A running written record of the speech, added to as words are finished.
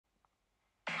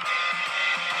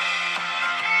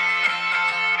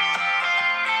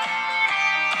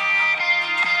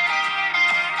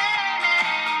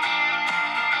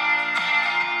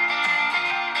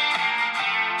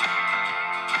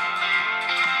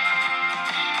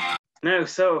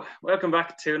Welcome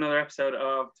back to another episode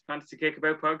of the Fantasy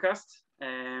Kickabout podcast.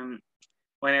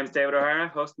 My name is David O'Hara,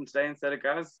 hosting today instead of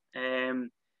Gaz.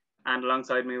 And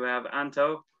alongside me we have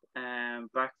Anto,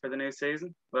 back for the new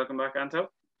season. Welcome back, Anto.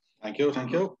 Thank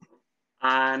you.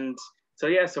 And so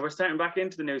we're starting back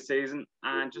into the new season.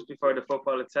 And just before the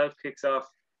football itself kicks off,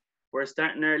 we're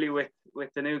starting early with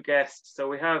the new guest. So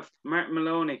we have Martin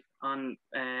Moloney on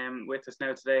with us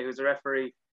now today, who's a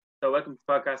referee. So welcome to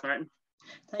the podcast, Martin.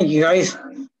 Thank you, guys.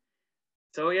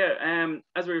 So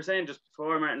as we were saying just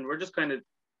before, Martin, we're just kind of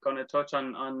going to touch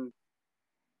on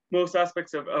most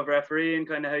aspects of refereeing,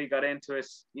 kind of how you got into it,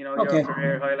 your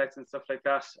career highlights and stuff like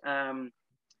that. So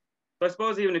I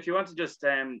suppose even if you want to just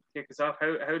kick us off,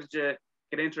 how did you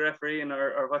get into refereeing,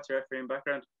 or what's your refereeing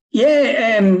background?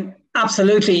 Yeah,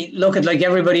 absolutely. Look, at like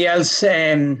everybody else,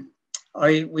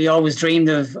 we always dreamed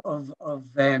of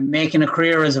making a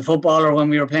career as a footballer when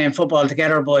we were playing football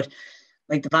together, but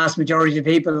like the vast majority of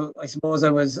people, I suppose I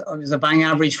was a bang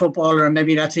average footballer, and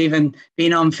maybe that's even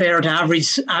being unfair to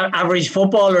average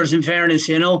footballers, in fairness,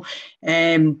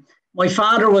 My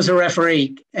father was a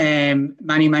referee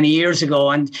many years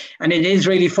ago, and it is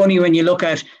really funny when you look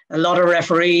at a lot of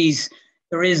referees.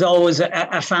 There is always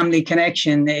a family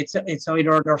connection. It's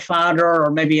either their father or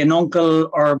maybe an uncle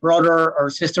or a brother or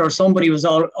sister or somebody was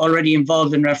already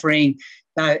involved in refereeing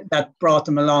that brought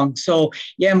them along. So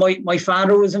yeah, my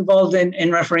father was involved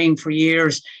in refereeing for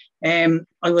years. I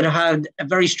would have had a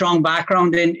very strong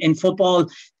background in football.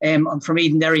 I'm from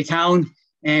Edenderry Town.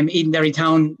 Edenderry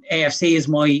Town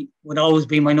AFC would always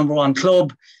be my number one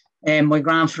club. My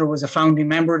grandfather was a founding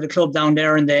member of the club down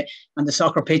there, and the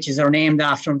soccer pitches are named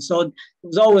after him. So there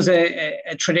was always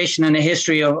a tradition and a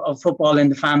history of football in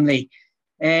the family.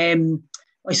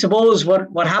 I suppose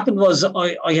what happened was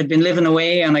I had been living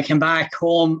away, and I came back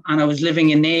home, and I was living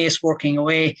in Naas, working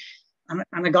away, and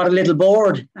I got a little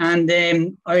bored, and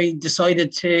I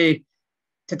decided to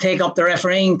take up the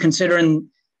refereeing, considering,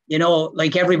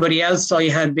 like everybody else, I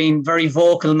had been very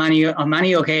vocal on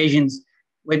many occasions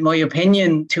with my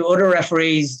opinion to other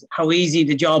referees how easy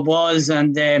the job was,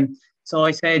 and so I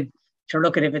said, sure,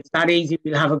 look, if it's that easy,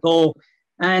 we'll have a go.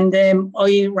 And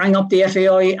I rang up the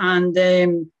FAI, and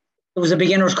there was a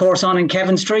beginner's course on in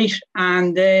Kevin Street,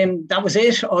 and that was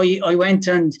it. I went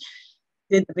and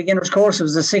did the beginner's course. It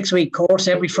was a 6-week course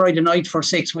every Friday night for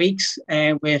 6 weeks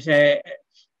with a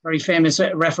very famous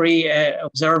referee,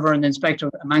 observer and inspector,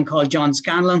 a man called John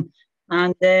Scanlon,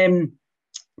 and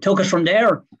took it from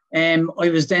there. I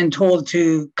was then told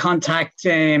to contact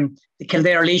the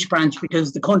Kildare Laois branch,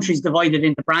 because the country's divided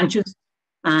into branches,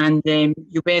 and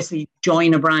you basically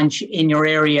join a branch in your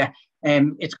area.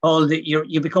 It's called,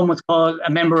 you become what's called a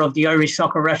member of the Irish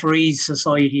Soccer Referees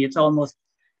Society. It's almost,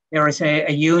 dare I say,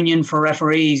 a union for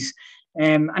referees.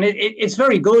 And it's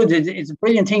very good. It's a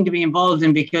brilliant thing to be involved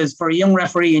in, because for a young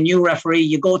referee, a new referee,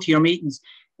 you go to your meetings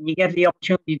and you get the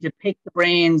opportunity to pick the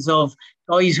brains of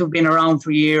guys who've been around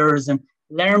for years and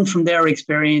learn from their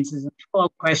experiences and throw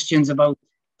out questions about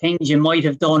things you might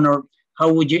have done, or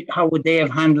how would they have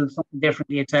handled something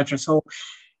differently, etc. So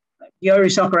the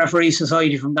Irish Soccer Referees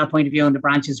Society, from that point of view, and the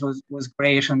branches was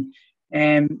great.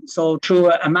 And so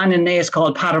through a man in Naas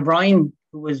called Pat O'Brien,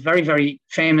 who was very, very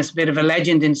famous, bit of a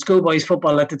legend in schoolboys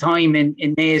football at the time in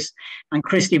Naas, and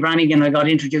Christy Brannigan, I got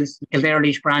introduced to the Kildare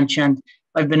Laois branch, and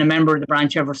I've been a member of the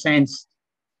branch ever since.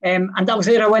 And that was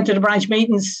it. I went to the branch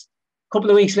meetings. A couple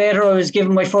of weeks later, I was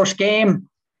given my first game.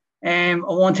 I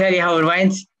won't tell you how it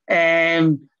went.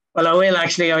 Well, I will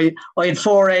actually. I had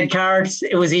 4 red cards.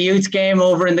 It was a youth game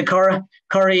over in the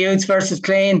Curra Youths versus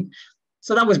Clane.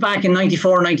 So that was back in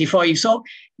 94, 95. So,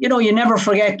 you never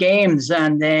forget games.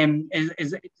 And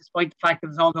despite the fact it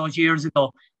was all those years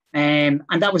ago. And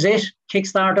that was it.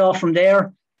 Kickstart off from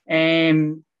there.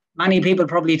 Many people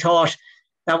probably thought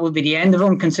that would be the end of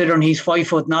him, considering he's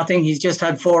 5'0". He's just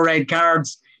had 4 red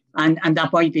cards. And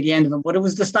that might be the end of him. But it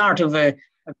was the start of a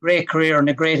great career and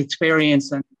a great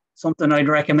experience, and something I'd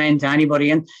recommend to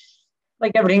anybody. And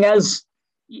like everything else,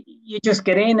 you just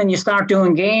get in and you start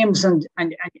doing games, and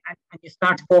you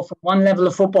start to go from one level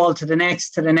of football to the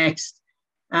next.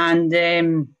 And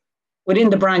within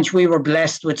the branch, we were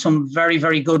blessed with some very,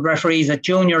 very good referees at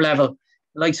junior level,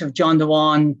 the likes of John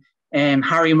Dewan,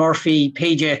 Harry Murphy,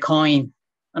 PJ Coyne.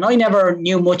 And I never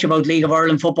knew much about League of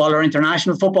Ireland football or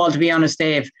international football, to be honest,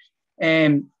 Dave.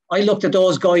 I looked at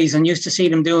those guys and used to see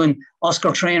them doing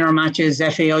Oscar trainer matches,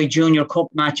 FAI Junior Cup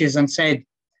matches, and said,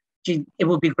 gee, it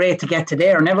would be great to get to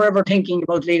there. Never ever thinking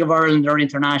about League of Ireland or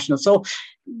international. So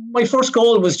my first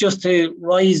goal was just to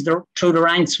rise through the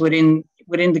ranks within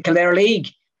the Kildare League.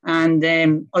 And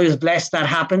I was blessed that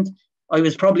happened. I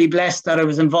was probably blessed that I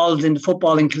was involved in the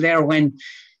football in Kildare when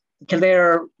the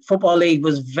Kildare Football League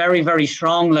was very, very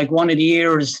strong. Like one of the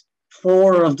years,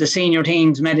 4 of the senior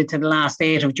teams made it to the last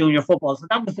 8 of junior football. So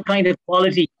that was the kind of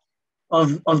quality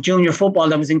of junior football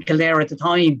that was in Kildare at the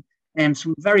time. And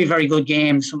some very, very good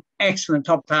games, some excellent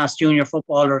top-class junior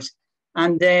footballers.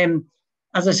 And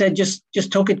as I said, just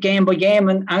took it game by game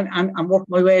and worked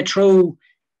my way through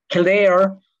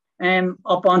Kildare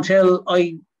up until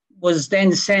I was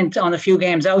then sent on a few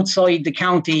games outside the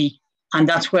county, and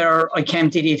that's where I came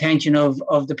to the attention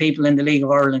of the people in the League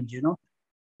of Ireland, you know.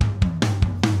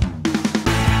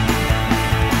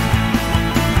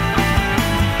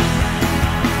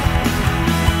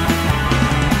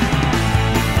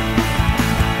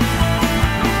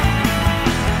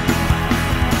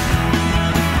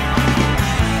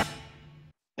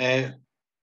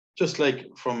 Just like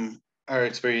from our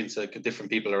experience, like different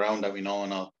people around that we know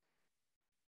and all,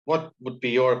 what would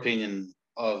be your opinion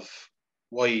of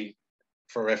why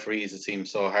for referees it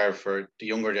seems so hard for the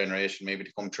younger generation maybe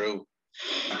to come through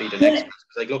and be the next person?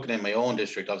 Like looking in my own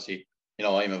district, obviously, you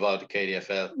know, I'm involved in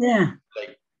KDFL. Yeah.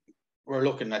 Like we're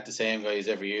looking at the same guys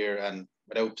every year, and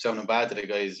without sounding bad to the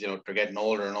guys, you know, they're getting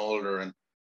older and older and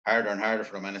harder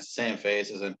for them, and it's the same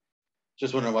faces. And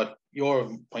just wondering what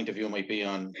your point of view might be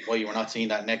on why you were not seeing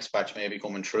that next batch maybe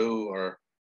coming through, or.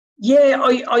 Yeah,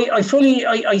 I fully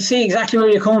see exactly where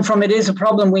you're coming from. It is a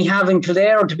problem we have in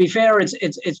Kildare. To be fair,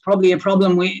 it's probably a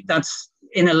problem that's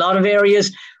in a lot of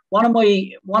areas. One of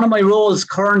my roles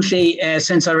currently,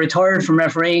 since I retired from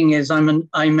refereeing, is I'm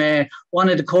one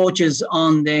of the coaches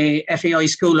on the FAI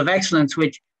School of Excellence,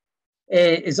 which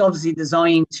is obviously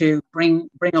designed to bring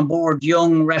on board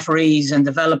young referees and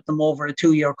develop them over a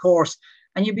 2-year course.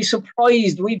 And you'd be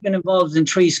surprised, we've been involved in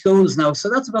 3 schools now, so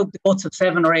that's about the guts of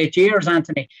 7 or 8 years,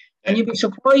 Anthony. And you'd be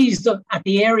surprised at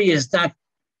the areas that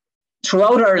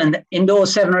throughout Ireland in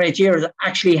those 7 or 8 years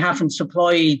actually haven't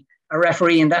supplied a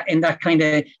referee in that kind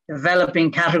of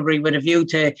developing category with a view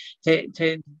to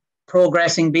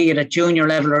progressing, be it at junior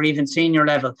level or even senior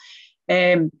level.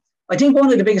 I think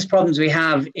one of the biggest problems we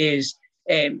have is,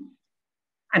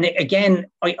 and again,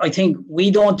 I think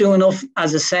we don't do enough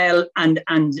as a cell, and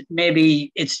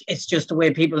maybe it's just the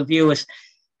way people view it.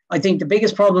 I think the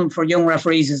biggest problem for young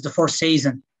referees is the first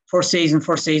season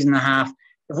and a half.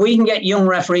 If we can get young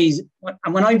referees,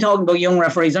 and when I'm talking about young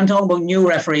referees, I'm talking about new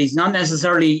referees, not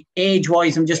necessarily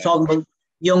age-wise. I'm just talking about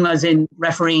young as in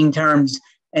refereeing terms.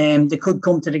 They could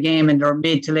come to the game in their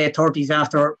mid to late 30s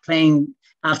after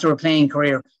a playing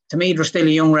career. To me, they're still a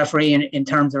young referee in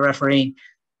terms of refereeing.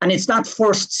 And it's that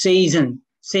first season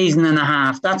and a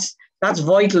half. That's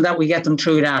vital that we get them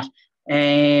through that.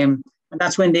 And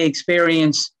that's when they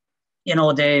experience, you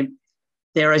know, the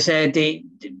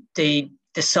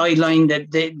sideline,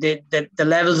 the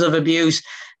levels of abuse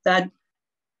that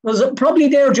was probably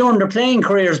there during their playing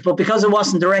careers, but because it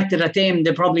wasn't directed at them,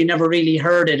 they probably never really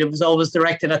heard it. It was always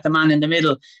directed at the man in the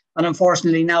middle. And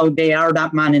unfortunately now they are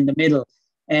that man in the middle.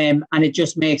 And it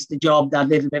just makes the job that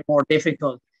little bit more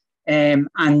difficult.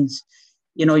 And,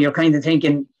 you know, you're kind of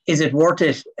thinking, is it worth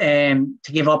it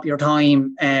to give up your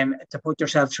time to put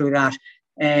yourself through that?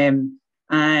 And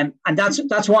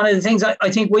that's one of the things I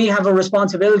think we have a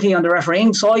responsibility on the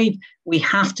refereeing side. We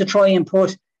have to try and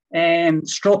put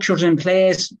structures in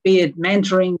place, be it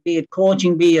mentoring, be it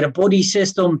coaching, be it a buddy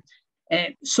system,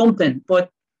 something.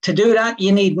 But to do that,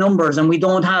 you need numbers, and we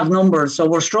don't have numbers. So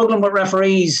we're struggling with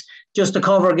referees just to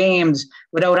cover games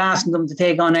without asking them to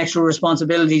take on extra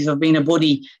responsibilities of being a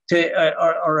buddy to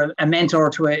or a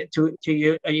mentor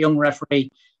to a young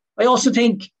referee. I also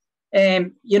think,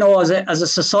 you know, as a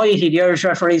society, the Irish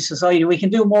Referees Society, we can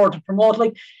do more to promote.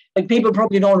 Like people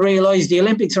probably don't realise the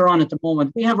Olympics are on at the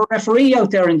moment. We have a referee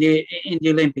out there in the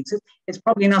Olympics. It's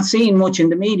probably not seen much in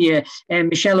the media.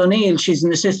 Michelle O'Neill, she's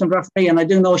an assistant referee, and I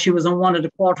do know she was on one of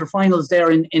the quarterfinals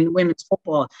there in women's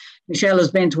football. Michelle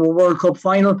has been to a World Cup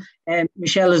final, and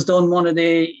Michelle has done one of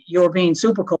the European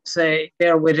Super Cups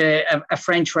there with a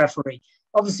French referee.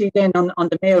 Obviously, then on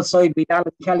the male side, we had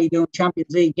Alan Kelly doing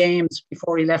Champions League games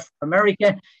before he left for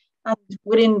America. And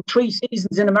within 3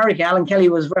 seasons in America, Alan Kelly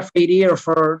was referee of the year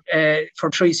for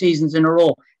 3 seasons in a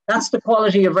row. That's the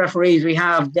quality of referees we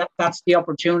have. That's the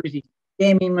opportunity.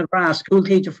 Damien McGrath, school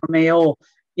teacher from Mayo,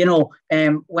 you know,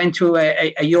 went to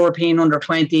a European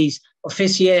under-20s,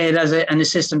 officiated as an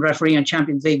assistant referee on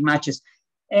Champions League matches.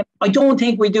 I don't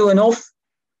think we do enough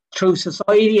through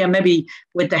society and maybe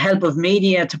with the help of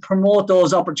media to promote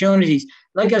those opportunities.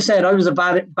 Like I said, I was a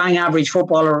bang average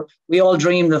footballer. We all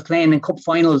dreamed of playing in cup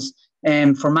finals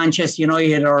for Manchester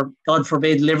United or, God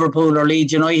forbid, Liverpool or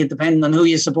Leeds United, depending on who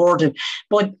you supported.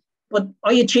 But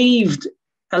I achieved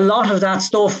a lot of that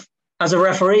stuff as a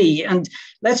referee. And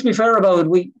let's be fair about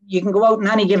it. You can go out on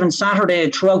any given Saturday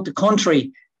throughout the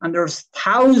country, and there's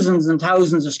thousands and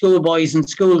thousands of schoolboys and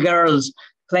schoolgirls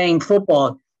playing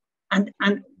football. And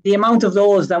the amount of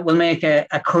those that will make a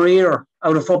career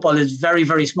out of football is very,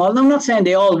 very small. And I'm not saying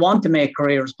they all want to make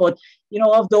careers, but,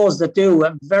 of those that do,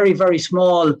 a very, very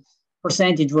small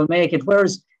percentage will make it.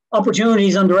 Whereas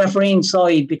opportunities on the refereeing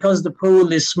side, because the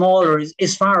pool is smaller,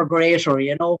 is far greater,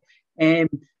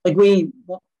 Like we,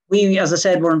 as I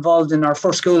said, were involved in our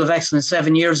first School of Excellence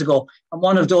 7 years ago. And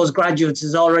one of those graduates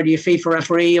is already a FIFA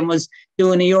referee and was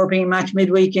doing a European match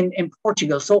midweek in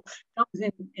Portugal. So that was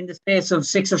in the space of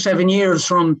 6 or 7 years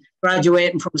from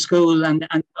graduating from school and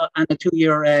a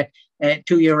two-year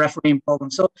refereeing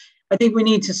program. So I think we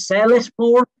need to sell it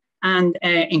more and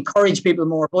encourage people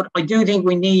more. But I do think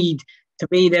we need to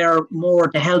be there more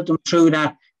to help them through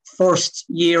that first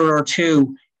year or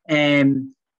two. And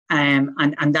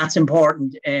that's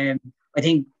important. I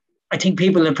think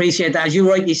people appreciate that. As you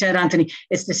rightly said, Anthony,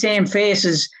 it's the same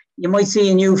faces. You might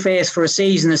see a new face for a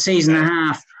season and a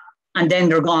half, and then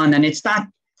they're gone. And it's that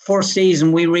first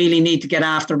season we really need to get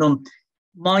after them,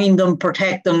 mind them,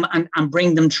 protect them, and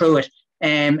bring them through it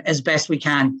as best we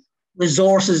can.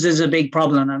 Resources is a big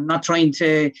problem. I'm not trying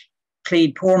to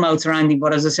plead poor mouths or anything,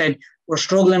 but as I said, we're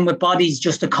struggling with bodies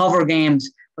just to cover games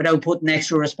without putting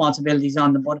extra responsibilities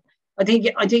on them. But I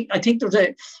think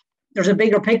there's a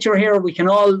bigger picture here. We can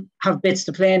all have bits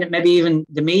to play in it. Maybe even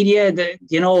the media,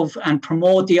 and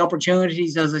promote the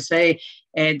opportunities, as I say,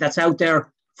 that's out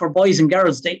there for boys and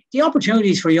girls. The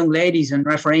opportunities for young ladies in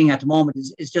refereeing at the moment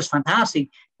is just fantastic,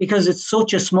 because it's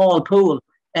such a small pool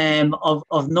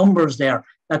of numbers there,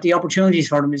 that the opportunities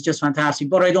for them is just fantastic.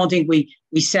 But I don't think we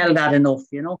sell that enough,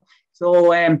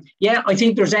 So I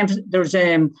think there's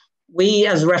we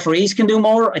as referees can do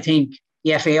more. I think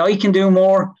the FAI can do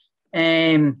more.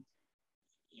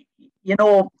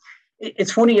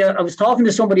 It's funny, I was talking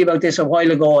to somebody about this a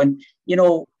while ago, and,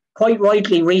 quite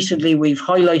rightly, recently, we've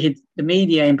highlighted, the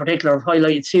media in particular, have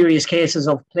highlighted serious cases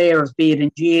of players, be it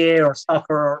in GA or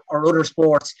soccer or other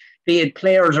sports, be it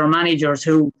players or managers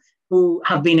who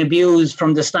have been abused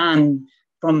from the stand,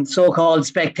 from so-called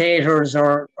spectators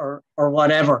or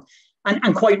whatever.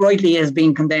 And quite rightly has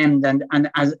been condemned and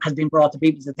has been brought to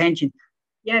people's attention.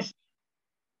 Yet,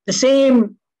 the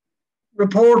same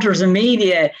reporters and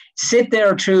media sit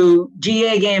there through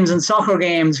GA games and soccer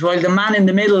games while the man in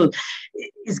the middle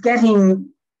is getting,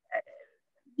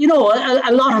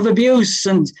 a lot of abuse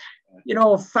and,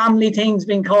 family things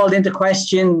being called into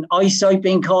question, eyesight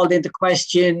being called into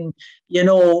question,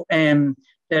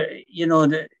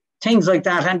 the things like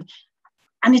that.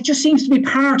 And it just seems to be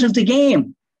part of the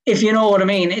game, if you know what I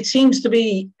mean. It seems to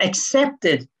be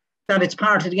accepted that it's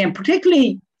part of the game,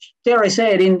 particularly, dare I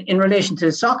say it, in relation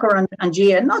to soccer and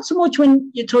GA, not so much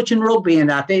when you're touching rugby and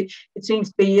that. It seems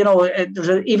to be,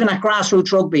 even at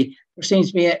grassroots rugby, there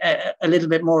seems to be a little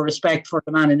bit more respect for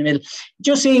the man in the middle. It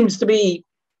just seems to be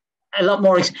a lot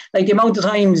more, like the amount of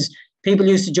times people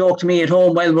used to joke to me at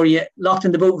home, well, were you locked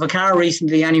in the boot of a car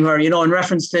recently anywhere, in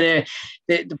reference to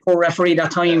the poor referee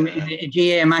that time in a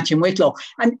GA match in Wicklow.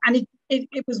 And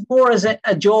it was more as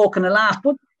a joke and a laugh.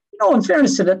 But, in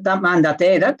fairness to that man that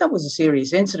day, that was a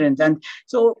serious incident. And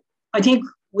so I think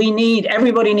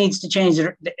everybody needs to change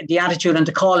the attitude and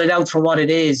to call it out for what it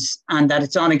is, and that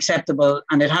it's unacceptable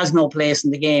and it has no place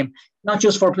in the game, not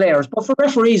just for players, but for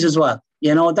referees as well.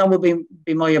 That would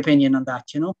be my opinion on that,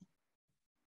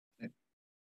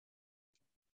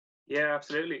 Yeah,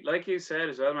 absolutely. Like you said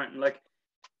as well, Martin, like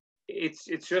it's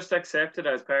just accepted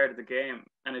as part of the game,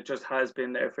 and it just has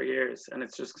been there for years, and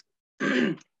it's just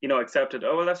accepted.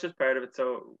 Oh, well, that's just part of it,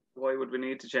 so why would we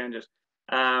need to change it?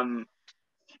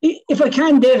 If I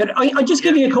can, David, I'll just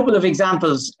give you a couple of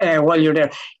examples while you're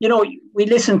there. We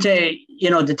listen to,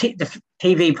 the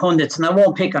TV pundits, and I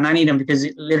won't pick on any of them because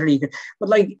it literally, but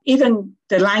like even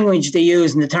the language they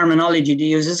use and the terminology they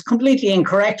use is completely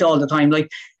incorrect all the time.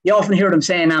 Like you often hear them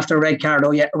saying after a red card,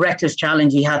 oh yeah, a reckless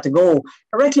challenge, he had to go.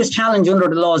 A reckless challenge under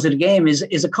the laws of the game is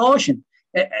a caution.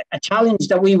 A challenge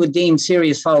that we would deem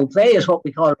serious foul play is what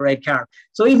we call a red card.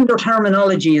 So even their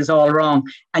terminology is all wrong,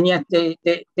 and yet they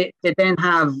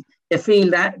feel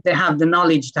that they have the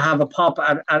knowledge to have a pop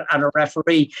at a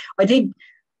referee. I think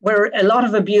where a lot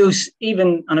of abuse,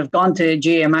 even, and I've gone to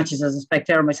GA matches as a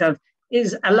spectator myself,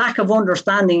 is a lack of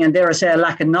understanding and, dare I say, a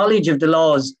lack of knowledge of the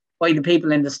laws by the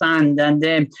people in the stand.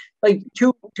 And like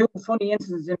two funny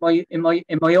incidents in my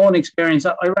own experience.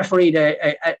 I refereed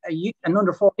an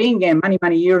under-14 game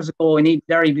many years ago in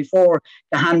Edenderry before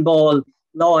the handball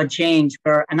law had changed,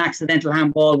 where an accidental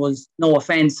handball was no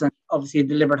offence, and obviously a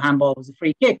deliberate handball was a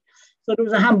free kick. So there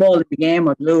was a handball in the game,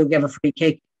 or Lou gave a free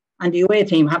kick, and the away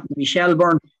team happened to be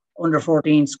Shelburne, under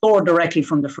 14, scored directly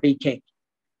from the free kick.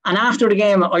 And after the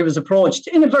game, I was approached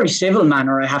in a very civil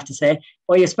manner, I have to say,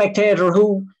 by a spectator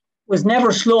who was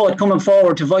never slow at coming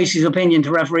forward to voice his opinion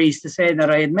to referees to say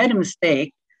that I had made a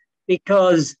mistake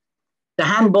because the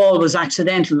handball was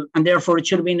accidental and therefore it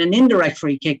should have been an indirect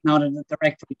free kick, not a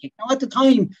direct free kick. Now, at the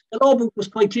time, the law book was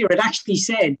quite clear. It actually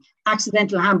said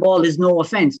accidental handball is no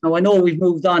offence. Now, I know we've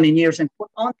moved on in years, but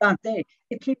on that day,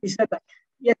 it clearly said that.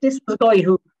 Yet this was a guy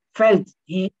who felt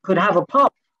he could have a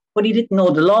pop, but he didn't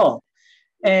know the law.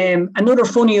 Another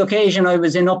funny occasion, I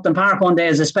was in Upton Park one day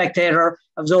as a spectator.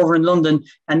 I was over in London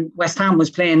and West Ham was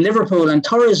playing Liverpool and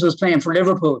Torres was playing for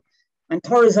Liverpool. And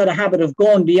Torres had a habit of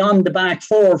going beyond the back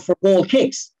four for goal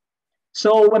kicks.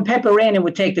 So when Pepe Reina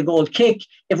would take the goal kick,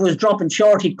 if it was dropping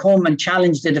short, he'd come and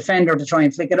challenge the defender to try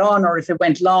and flick it on. Or if it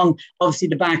went long, obviously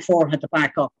the back four had to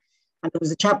back up. And there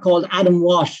was a chap called Adam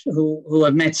Watt, who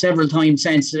I've met several times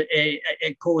since, a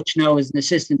coach now as an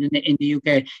assistant in the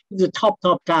UK. He was a top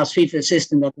class FIFA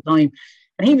assistant at the time.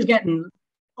 And he was getting,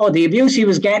 the abuse he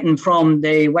was getting from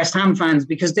the West Ham fans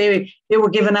because they were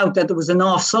giving out that there was an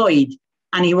offside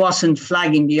and he wasn't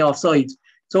flagging the offside.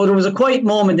 So there was a quiet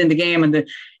moment in the game, and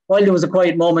while there was a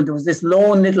quiet moment, there was this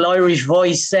lone little Irish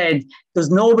voice said, "Does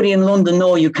nobody in London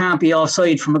know you can't be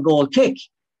offside from a goal kick?"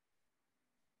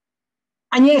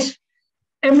 And yet,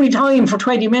 every time for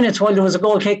 20 minutes while there was a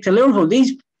goal kick to Liverpool,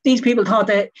 these people thought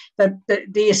that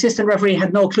the assistant referee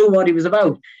had no clue what he was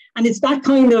about. And it's that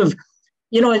kind of,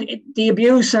 the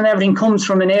abuse and everything comes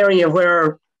from an area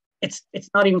where it's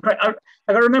not even...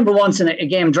 I remember once in a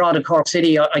game draw to Cork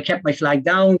City, I kept my flag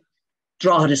down.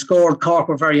 Draw had scored. Cork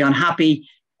were very unhappy.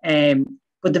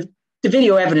 But the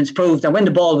video evidence proved that when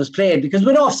the ball was played, because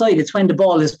with offside, it's when the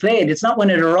ball is played. It's not when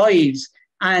it arrives.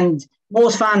 And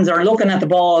most fans are looking at the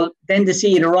ball, then they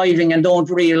see it arriving and don't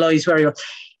realise where you're...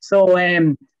 So,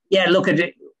 look at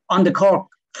it. On the Cork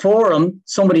forum,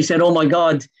 somebody said, "Oh my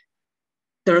God,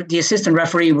 the assistant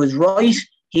referee was right.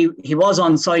 He was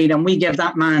onside and we gave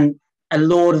that man a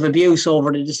load of abuse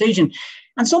over the decision."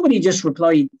 And somebody just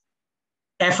replied,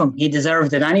 "F him, he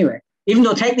deserved it anyway." Even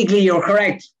though technically you're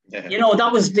correct. Yeah.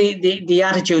 That was the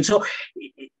attitude. So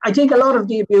I think a lot of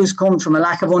the abuse comes from a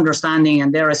lack of understanding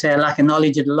and, dare I say, a lack of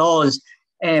knowledge of the laws.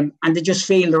 And they just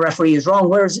feel the referee is wrong.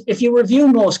 Whereas if you review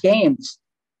most games,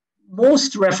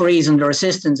 most referees and their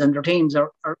assistants and their teams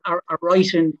are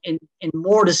right in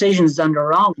more decisions than they're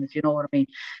wrong, if you know what I mean.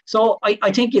 So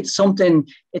I think it's something,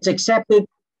 it's accepted,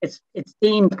 it's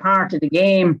deemed part of the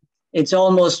game. It's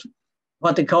almost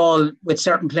what they call with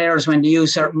certain players when they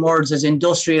use certain words as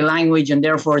industrial language, and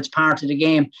therefore it's part of the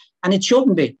game. And it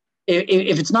shouldn't be.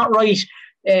 If it's not right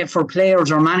for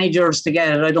players or managers to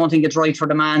get it, I don't think it's right for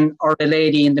the man or the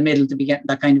lady in the middle to be getting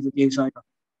that kind of abuse either.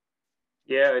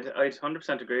 Yeah, I'd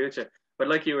 100% agree with you. But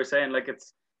like you were saying, like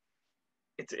it's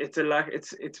a lack.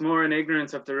 It's more an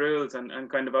ignorance of the rules and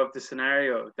kind of the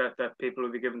scenario that people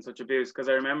will be given such abuse. Because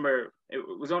I remember it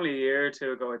was only a year or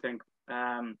two ago, I think,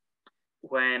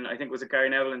 when I think it was Gary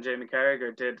Neville and Jamie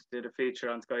Carragher did a feature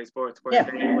on Sky Sports where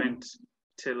they went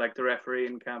to like the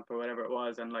refereeing camp or whatever it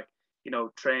was, and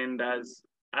trained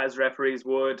as referees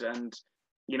would, and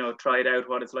tried out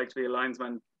what it's like to be a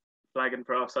linesman flagging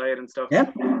for offside and stuff. Yeah.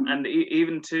 And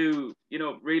even to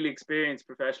really experienced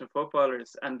professional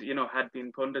footballers and had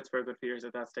been pundits for a good few years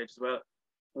at that stage as well,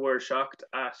 were shocked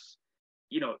at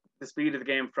the speed of the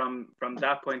game from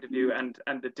that point of view and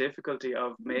the difficulty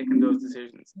of making those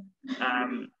decisions.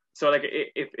 So like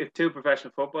if two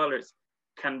professional footballers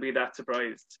can be that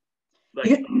surprised,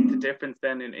 the difference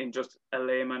then in just a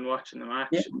layman watching the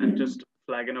match and just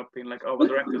flagging up, being like, "Oh, well,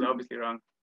 the ref is obviously wrong."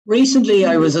 Recently,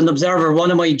 I was an observer. One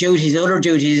of my other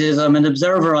duties is I'm an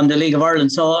observer on the League of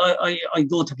Ireland. So I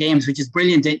go to games, which is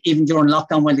brilliant. Even during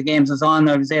lockdown when the games was on,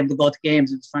 I was able to go to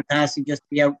games. It's fantastic just to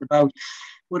be out and about.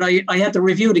 But I had to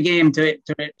review the game to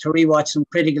rewatch some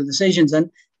critical decisions. And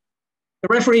the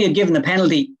referee had given a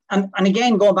penalty. And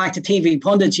again, going back to TV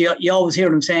pundits, you always hear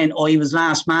them saying, "Oh, he was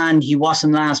last man, he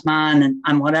wasn't last man,"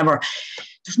 and whatever.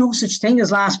 There's no such thing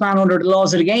as last man under the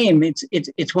laws of the game.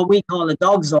 It's what we call a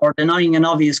dog's or denying an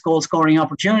obvious goal-scoring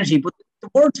opportunity. But the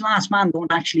words last man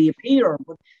don't actually appear,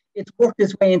 but it's worked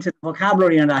its way into the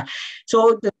vocabulary and that.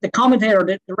 So the commentator,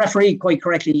 the referee quite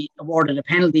correctly awarded a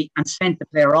penalty and sent the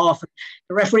player off.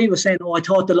 The referee was saying, "Oh, I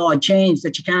thought the law had changed,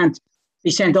 that you can't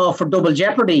be sent off for double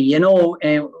jeopardy."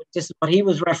 This is what he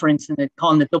was referencing, it,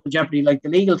 calling it double jeopardy, like the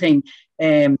legal thing,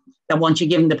 that once you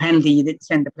give him the penalty, you didn't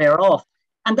send the player off.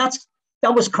 And that's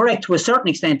that was correct to a certain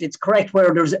extent. It's correct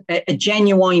where there's a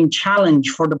genuine challenge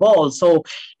for the ball. So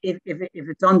if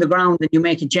it's on the ground and you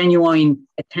make a genuine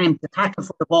attempt to tackle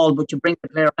for the ball, but you bring the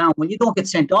player down, well, you don't get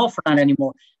sent off for that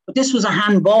anymore. But this was a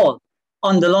handball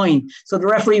on the line. So the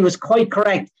referee was quite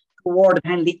correct to award a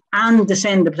penalty and to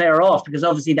send the player off, because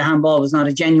obviously the handball was not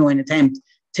a genuine attempt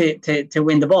to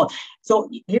win the ball. So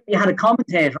here you had a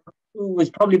commentator who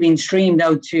was probably being streamed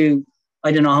out to,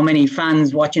 I don't know how many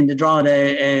fans watching the draw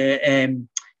the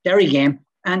Derry game,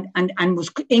 and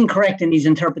was incorrect in his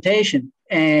interpretation.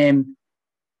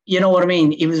 You know what I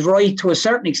mean? He was right to a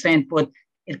certain extent, but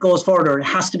it goes further. It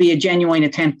has to be a genuine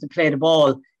attempt to play the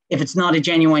ball. If it's not a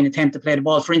genuine attempt to play the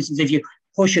ball, for instance, if you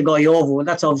push a guy over, well,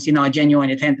 that's obviously not a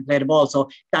genuine attempt to play the ball. So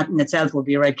that in itself would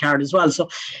be a red card as well. So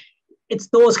it's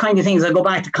those kind of things. I go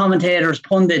back to commentators,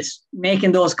 pundits,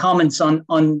 making those comments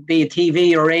on be it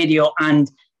TV or radio, and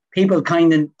people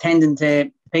kind of tending to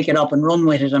pick it up and run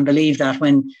with it and believe that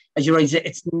when, as you write,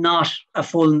 it's not a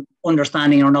full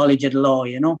understanding or knowledge of the law,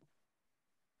 you know?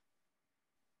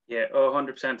 Yeah,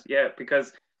 100%. Yeah,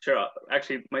 because sure,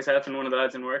 actually myself and one of the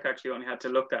lads in work actually only had to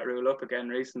look that rule up again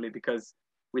recently, because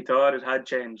we thought it had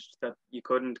changed, that you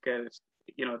couldn't get it,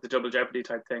 you know, the double jeopardy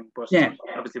type thing. But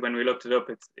obviously when we looked it up,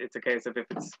 it's a case of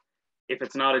if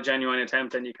it's not a genuine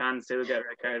attempt, then you can still get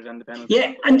red carded and the penalty.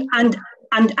 Yeah,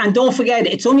 and don't forget,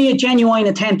 it's only a genuine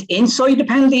attempt inside the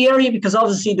penalty area, because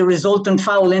obviously the resultant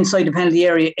foul inside the penalty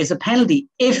area is a penalty.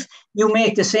 If you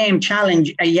make the same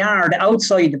challenge a yard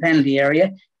outside the penalty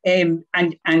area, and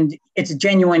it's a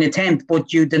genuine attempt,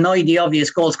 but you deny the obvious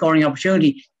goal scoring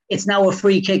opportunity, it's now a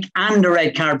free kick and a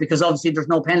red card, because obviously there's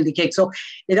no penalty kick. So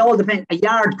it all depends. A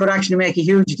yard could actually make a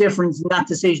huge difference in that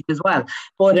decision as well.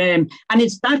 But and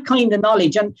it's that kind of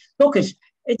knowledge. And look,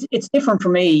 it's different for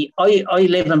me. I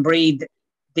live and breathe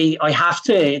I have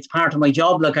to. It's part of my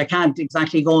job. Like, I can't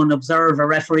exactly go and observe a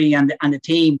referee and a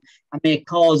team and make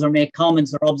calls or make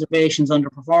comments or observations on their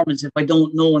performance if I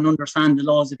don't know and understand the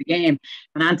laws of the game.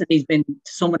 And Anthony's been to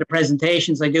some of the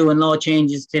presentations I do and law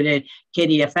changes to the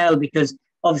KDFL, because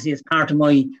obviously it's part of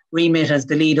my remit as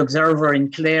the lead observer in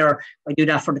Kildare. I do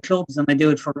that for the clubs and I do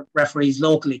it for referees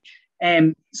locally.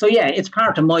 So yeah, it's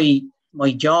part of my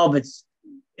job. It's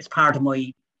part of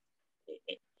my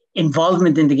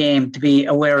involvement in the game to be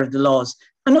aware of the laws.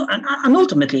 And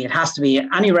ultimately it has to be,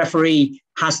 any referee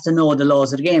has to know the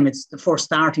laws of the game. It's the first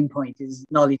starting point, is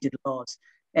knowledge of the laws.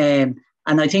 And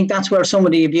I think that's where some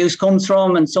of the abuse comes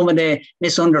from and some of the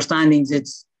misunderstandings.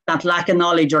 It's that lack of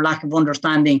knowledge or lack of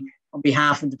understanding on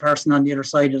behalf of the person on the other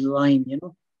side of the line, you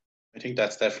know. I think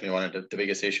that's definitely one of the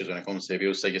biggest issues when it comes to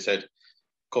abuse. Like you said, a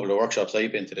couple of workshops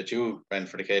I've been to that you ran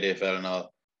for the KDFL and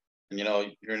all, and you know,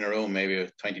 you're in a room maybe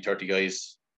with 20, 30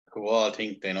 guys who all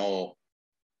think they know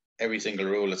every single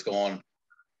rule that's going,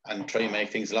 and try and make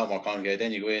things a lot more complicated.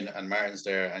 Then you go in and Martin's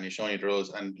there and he's showing you the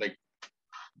rules, and like,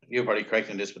 you're probably correct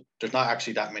in this, but there's not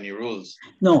actually that many rules.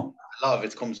 No. A lot of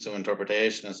it comes to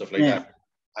interpretation and stuff like that.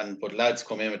 But lads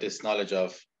come in with this knowledge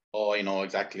of, oh, I know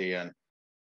exactly, and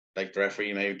like the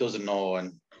referee maybe doesn't know,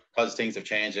 and because things have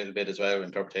changed a little bit as well,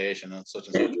 interpretation and such,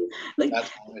 that's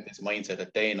with this mindset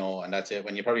that they know, and that's it.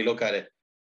 When you probably look at it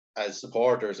as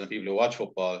supporters and people who watch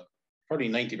football, probably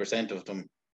 90% of them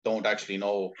don't actually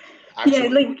know.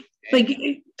 Like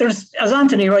there's, as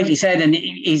Anthony rightly said, and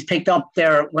he's picked up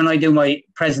there when I do my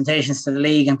presentations to the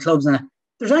league and clubs, and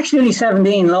there's actually only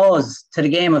 17 laws to the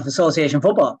game of association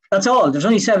football. That's all. There's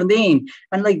only 17.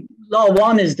 And like, law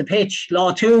 1 is the pitch.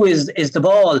 Law 2 is the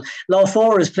ball. Law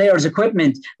 4 is players'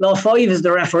 equipment. Law 5 is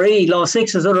the referee. Law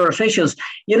 6 is other officials.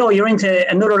 You know, you're into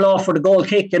another law for the goal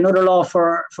kick, another law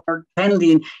for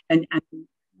penalty and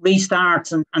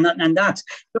restarts and that's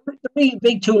the really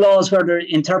big two laws where the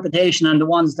interpretation, and the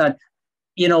ones that,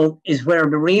 you know, is where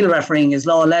the real refereeing is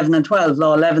law 11 and 12.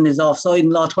 Law 11 is offside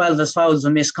and law 12 is fouls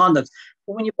and misconduct.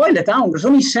 But when you boil it down, there's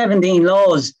only 17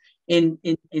 laws in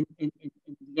the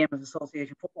game of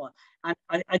association football. And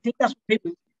I think that's what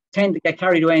people tend to get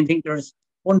carried away and think there's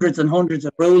hundreds and hundreds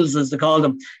of rules, as they call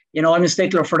them. You know, I'm a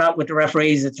stickler for that with the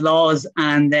referees. It's laws.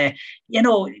 And, you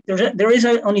know, there is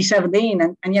only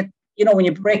 17. And yet, you know, when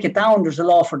you break it down, there's a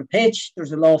law for the pitch,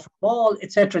 there's a law for the ball,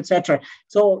 etc., etc.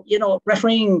 So, you know,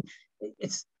 refereeing,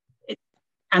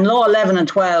 and law 11 and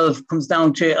 12 comes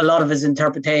down to a lot of his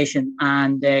interpretation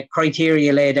and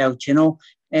criteria laid out, you know.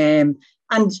 And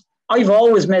I've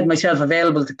always made myself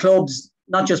available to clubs,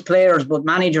 not just players, but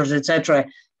managers, etc.,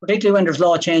 particularly when there's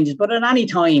law changes, but at any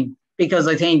time, because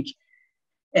I think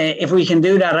if we can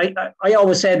do that, I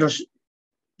always said there's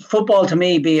football to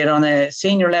me, be it on a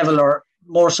senior level or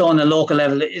more so on a local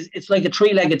level, it's like a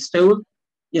three-legged stool.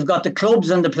 You've got the clubs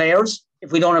and the players.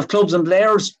 If we don't have clubs and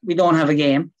players, we don't have a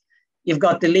game. you've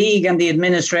got the league and the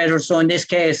administrators. So in this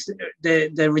case,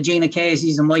 the Regina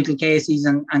Caseys and Michael Caseys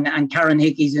and Karen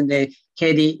Hickeys in the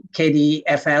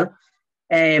KDFL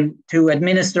to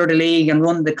administer the league and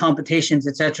run the competitions,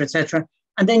 etc., etc.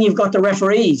 And then you've got the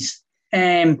referees.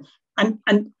 And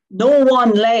no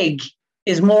one leg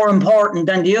is more important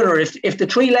than the other. If the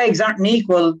three legs aren't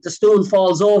equal, the stool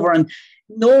falls over, and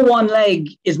no one leg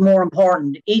is more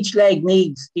important. Each leg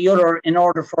needs the other in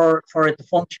order for it to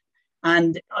function.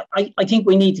 And I think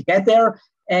we need to get there.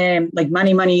 Like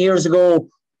many years ago,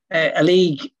 a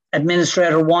league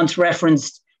administrator once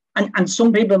referenced, and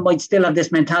some people might still have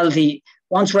this mentality,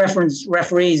 once referenced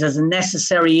referees as a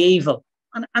necessary evil.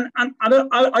 And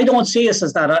I don't see us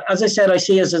as that. As I said, I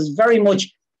see us as very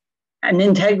much an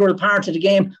integral part of the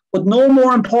game, but no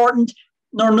more important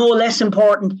nor no less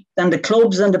important than the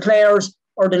clubs and the players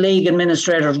or the league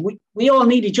administrators. We all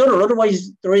need each other,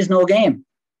 otherwise there is no game,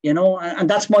 you know. And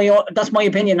that's my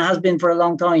opinion. It has been for a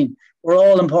long time. We're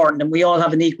all important, and we all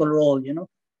have an equal role, you know.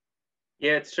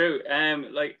 Yeah, it's true.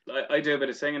 Like I do a bit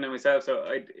of singing myself, so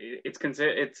it's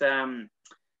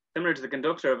similar to the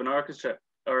conductor of an orchestra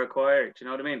or a choir. Do you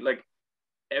know what I mean? Like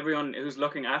everyone who's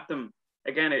looking at them,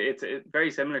 again, it's very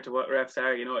similar to what refs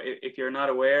are. You know, if you're not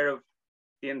aware of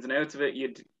the ins and outs of it,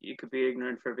 you could be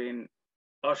ignorant for being,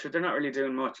 oh, sure, they're not really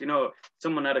doing much. You know,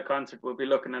 someone at a concert will be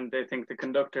looking and they think the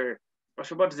conductor, oh,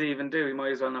 sure, what does he even do? He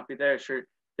might as well not be there. Sure,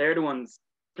 they're the ones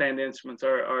playing the instruments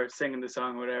or singing the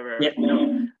song, or whatever. Yeah. You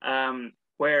know,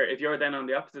 where if you're then on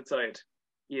the opposite side,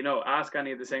 you know, ask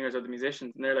any of the singers or the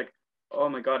musicians, and they're like, oh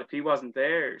my God, if he wasn't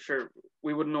there, sure,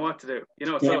 we wouldn't know what to do. You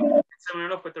know, so it's similar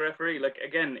enough with the referee. Like,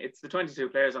 again, it's the 22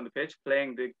 players on the pitch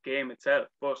playing the game itself.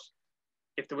 But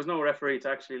if there was no referee to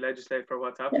actually legislate for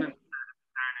what's happening,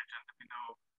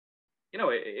 you know,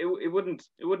 it wouldn't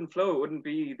flow. It wouldn't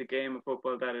be the game of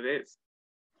football that it is.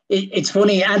 It's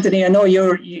funny, Anthony. I know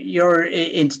you're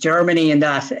into Germany and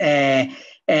that.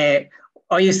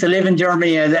 I used to live in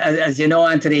Germany, as you know,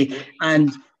 Anthony,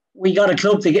 and we got a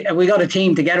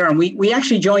team together, and we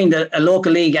actually joined a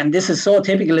local league. And this is so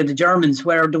typical of the Germans,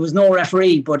 where there was no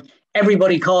referee, but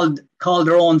everybody called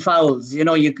their own fouls. You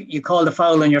know, you called a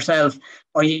foul on yourself,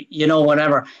 or you know,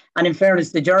 whatever. And in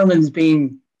fairness, the Germans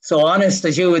being so honest,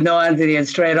 as you would know, Anthony, and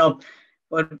straight up,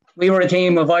 but we were a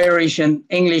team of Irish and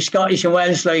English, Scottish and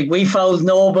Welsh. Like, we fouled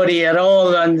nobody at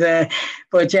all. And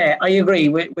but yeah, I agree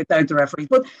without the referees.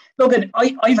 But look,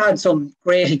 I've had some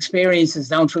great experiences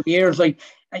down through the years. Like,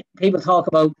 people talk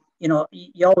about, you know,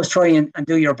 you always try and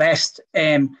do your best.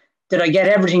 Did I get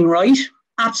everything right?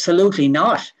 Absolutely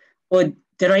not. But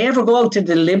did I ever go out to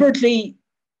deliberately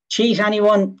cheat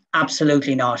anyone?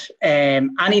 Absolutely not.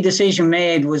 Any decision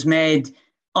was made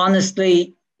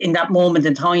honestly in that moment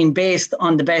in time, based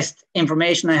on the best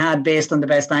information I had, based on the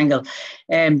best angle.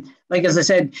 Like, as I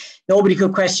said, nobody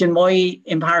could question my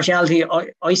impartiality.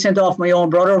 I sent off my own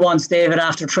brother once, David,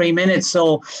 after 3 minutes.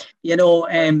 So, you know,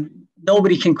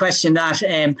 nobody can question that.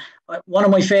 One of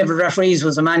my favourite referees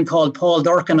was a man called Paul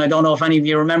Durkin. I don't know if any of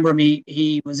you remember me.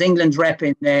 He was England's rep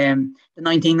in the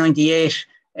 1998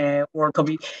 World Cup.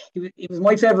 He was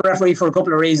my favourite referee for a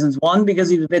couple of reasons. One, because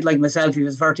he was a bit like myself. He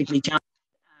was vertically challenged.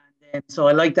 So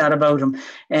I like that about him.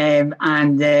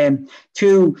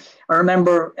 Two, I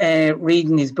remember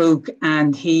reading his book,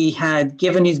 and he had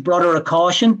given his brother a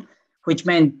caution, which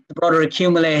meant the brother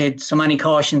accumulated so many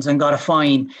cautions and got a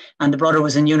fine, and the brother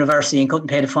was in university and couldn't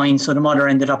pay the fine, so the mother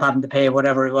ended up having to pay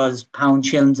whatever it was, pounds,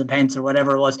 shillings and pence or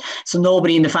whatever it was. So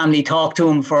nobody in the family talked to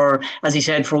him for, as he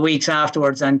said, for weeks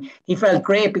afterwards, and he felt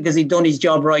great because he'd done his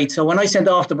job right. So when I sent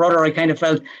off the brother, I kind of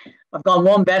felt, I've gone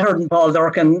one better than Paul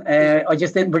Durkin. I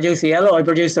just didn't produce the yellow, I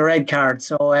produced the red card.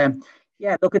 So,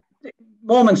 yeah, look, at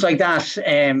moments like that,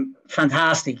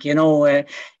 fantastic. You know,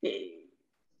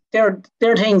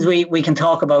 they're things we can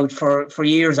talk about for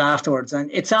years afterwards.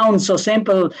 And it sounds so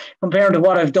simple compared to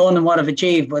what I've done and what I've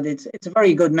achieved, but it's a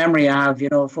very good memory I have, you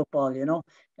know, football, you know,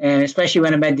 especially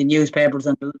when I made the newspapers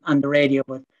and the radio.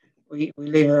 But we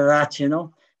leave it at that, you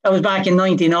know. That was back in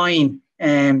 99.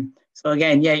 So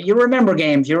again, yeah, you remember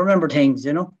games, you remember things,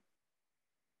 you know.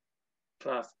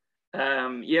 Class.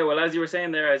 Yeah, well, as you were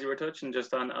saying there, as you were touching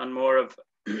just on more of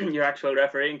your actual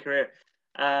refereeing career,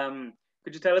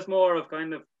 could you tell us more of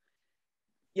kind of,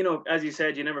 you know, as you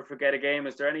said, you never forget a game.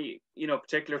 Is there any, you know,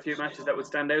 particular few matches that would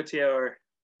stand out to you? Or?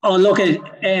 Oh, look,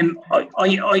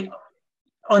 I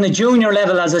on a junior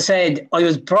level, as I said, I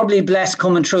was probably blessed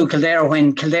coming through Kildare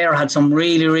when Kildare had some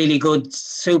really, really good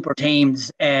super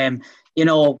teams. You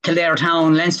know, Kildare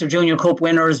Town, Leinster Junior Cup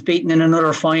winners, beaten in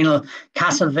another final,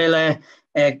 Castle Villa,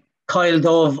 Kyle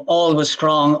Dove, always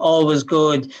strong, always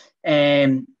good,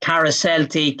 Cara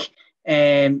Celtic,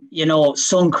 you know,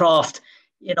 Suncroft.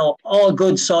 all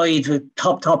good sides with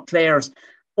top players.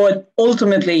 But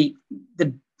ultimately,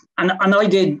 and I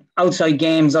did outside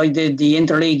games. I did the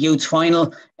Interleague Youths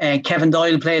final. Kevin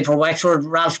Doyle played for Wexford.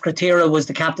 Ralph Cratera was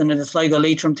the captain of the Sligo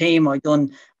Leitrim team. I've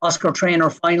done Oscar Traynor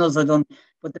finals.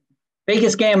 But the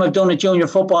biggest game I've done at junior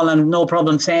football, and no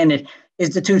problem saying it,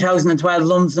 is the 2012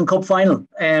 Lumsden Cup final.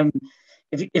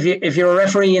 If you're a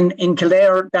referee in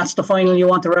Kildare, that's the final you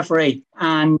want to referee.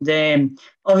 And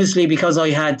obviously, because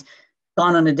I had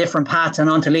gone on a different path and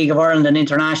onto League of Ireland and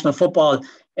international football,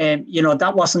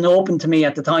 that wasn't open to me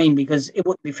at the time, because it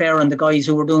wouldn't be fair on the guys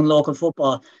who were doing local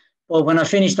football. But when I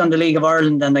finished on the League of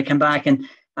Ireland and I came back and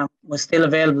was still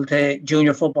available to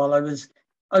junior football, I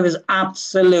was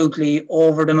absolutely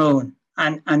over the moon.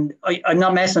 And I'm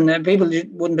not messing. People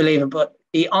wouldn't believe it, but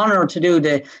the honour to do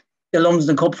the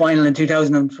Lumsden Cup final in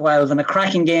 2012, and a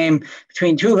cracking game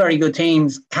between two very good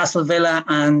teams, Castlevilla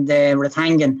and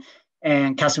Rathangan,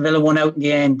 and Castlevilla won out in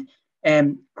the end.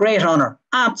 Great honour,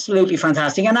 absolutely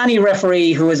fantastic. And any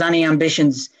referee who has any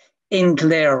ambitions in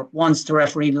Kildare wants to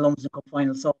referee the Lumsden Cup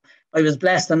final. So I was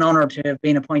blessed and honoured to have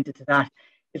been appointed to that.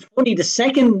 It's funny, the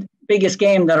second biggest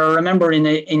game that I remember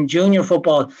in junior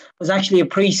football was actually a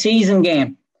pre-season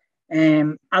game.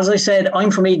 As I said, I'm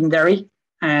from Edenderry,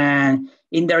 and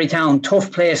Edenderry town,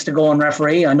 tough place to go and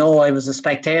referee. I know I was a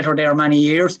spectator there many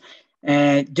years,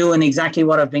 doing exactly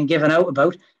what I've been given out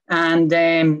about. And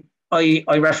I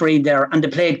refereed there, and they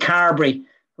played Carberry,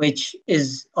 which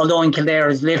is, although in Kildare,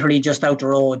 is literally just out the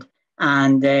road.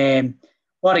 And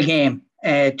what a game.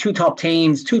 Two top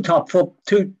teams,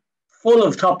 full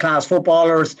of top-class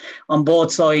footballers on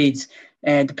both sides.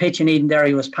 The pitch in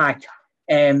Edenderry was packed.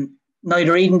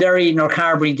 Neither Edenderry nor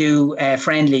Carberry do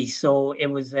friendlies, so it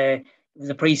was a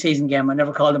pre-season game. I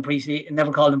never called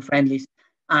them friendlies.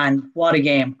 And what a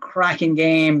game! Cracking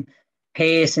game,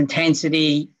 pace,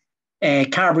 intensity.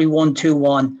 Carberry won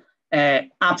 2-1.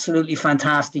 Absolutely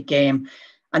fantastic game.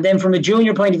 And then from a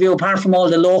junior point of view, apart from all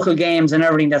the local games and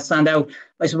everything that stand out,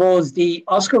 I suppose the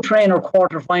Oscar Traynor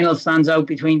quarter-final stands out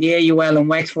between the AUL and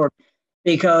Wexford,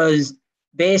 because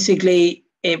basically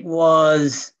it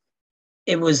was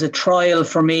a trial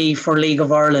for me for League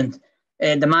of Ireland.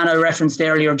 The man I referenced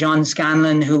earlier, John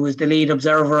Scanlon, who was the lead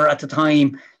observer at the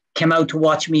time, came out to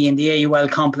watch me in the AUL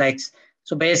complex.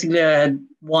 So basically I had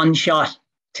one shot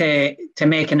to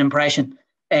make an impression.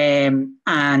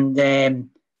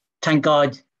 Thank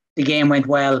God the game went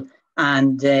well,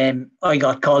 and I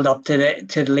got called up to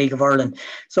the League of Ireland.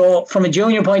 So from a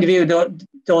junior point of view,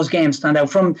 those games stand out.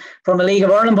 From a League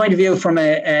of Ireland point of view, from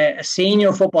a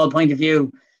senior football point of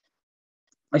view,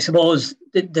 I suppose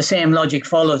the same logic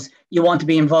follows. You want to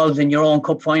be involved in your own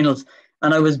cup finals.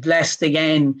 And I was blessed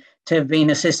again to have been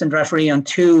assistant referee on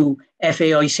two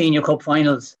FAI Senior Cup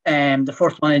finals. The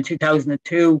first one in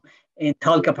 2002 in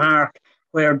Tolka Park,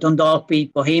 where Dundalk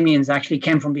beat Bohemians, actually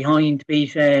came from behind to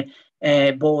beat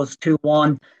Bows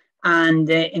 2-1. And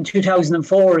in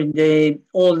 2004, in the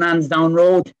old Lansdowne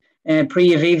Road,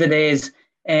 pre-Aviva days,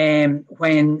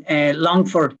 when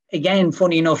Longford, again,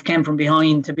 funny enough, came from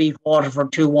behind to beat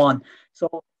Waterford 2-1.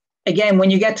 So, again,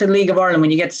 when you get to the League of Ireland,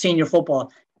 when you get to senior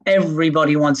football,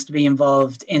 everybody wants to be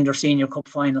involved in their Senior Cup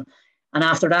final. And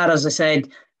after that, as I said,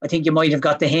 I think you might have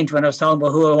got the hint when I was talking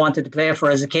about who I wanted to play for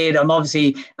as a kid. I'm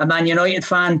obviously a Man United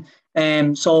fan.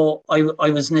 So I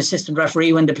was an assistant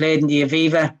referee when they played in the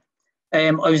Aviva.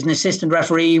 I was an assistant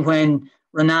referee when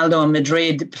Ronaldo and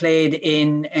Madrid played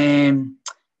in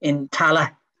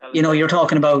Tala. You're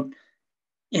talking about,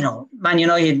 Man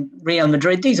United, Real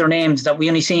Madrid. These are names that we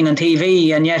only seen on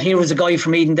TV. And yet here was a guy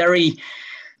from Edenderry,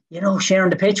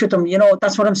 sharing the pitch with them.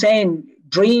 That's what I'm saying.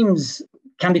 Dreams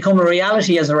can become a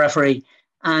reality as a referee.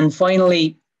 And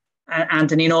finally,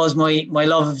 Anthony knows my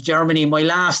love of Germany. My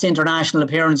last international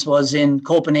appearance was in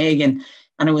Copenhagen,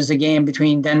 and it was a game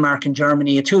between Denmark and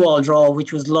Germany, a 2-2 draw,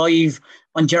 which was live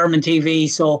on German TV.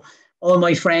 So all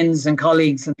my friends and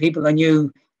colleagues and people I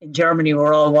knew in Germany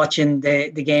were all watching the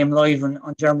game live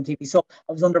on German TV. So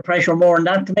I was under pressure more than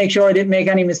that to make sure I didn't make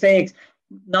any mistakes,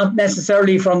 not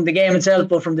necessarily from the game itself,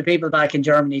 but from the people back in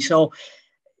Germany. So,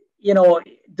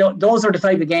 those are the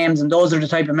type of games and those are the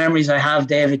type of memories I have,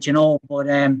 David, but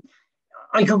I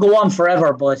could go on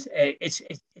forever, but it's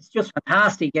just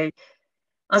fantastic.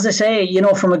 As I say,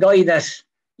 from a guy that,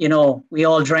 we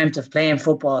all dreamt of playing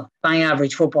football, bang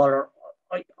average footballer,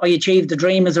 I achieved the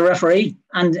dream as a referee,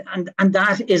 and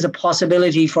that is a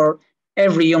possibility for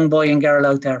every young boy and girl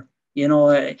out there.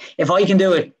 If I can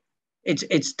do it,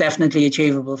 it's definitely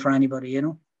achievable for anybody.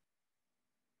 100%.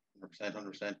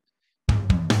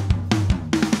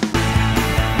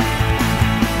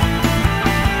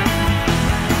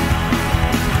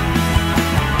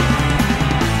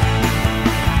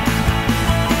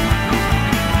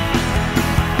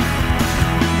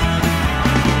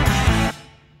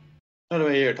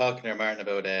 you're talking there, Martin,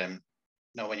 about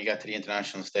when you get to the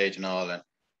international stage and all, and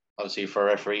obviously for a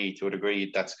referee to a degree,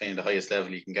 that's kind of the highest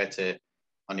level you can get to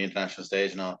on the international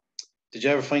stage and all. Did you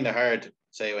ever find it hard,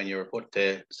 say, when you were put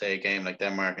to, say, a game like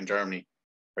Denmark and Germany,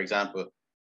 for example,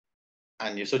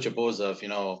 and you're such a buzz of,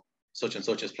 such and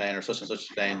such is playing or such and such is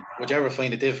playing, would you ever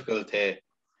find it difficult to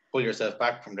pull yourself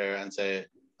back from there and say,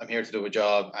 I'm here to do a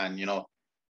job and,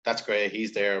 that's great,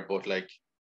 he's there, but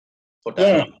put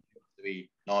that to be,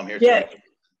 no, I'm here to do it.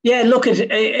 Yeah, look at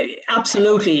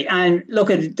absolutely, and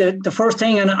look at the first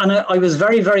thing, and I was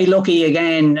very, very lucky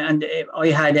again, and I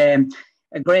had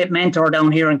a great mentor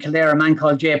down here in Kildare, a man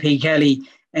called JP Kelly.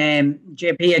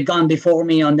 JP had gone before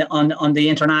me on the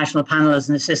international panel as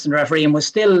an assistant referee, and was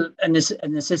still an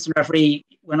assistant referee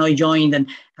when I joined, and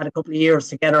had a couple of years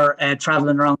together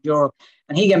traveling around Europe,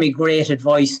 and he gave me great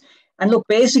advice. And look,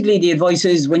 basically the advice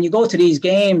is when you go to these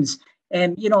games,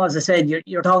 as I said,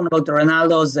 you're talking about the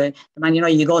Ronaldos, the man,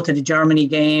 you go to the Germany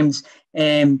games,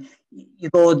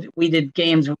 we did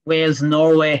games with Wales and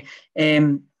Norway,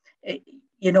 we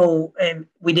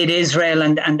did Israel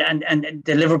and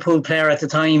the Liverpool player at the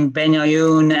time, Ben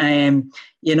Ayoun,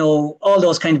 all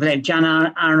those kind of players, Jan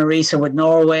Arne Riise with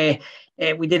Norway.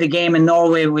 We did a game in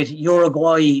Norway with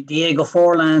Uruguay, Diego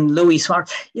Forlan, Luis Suarez,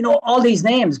 all these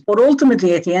names. But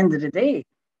ultimately, at the end of the day,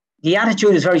 the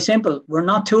attitude is very simple. We're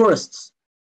not tourists.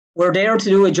 We're there to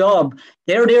do a job.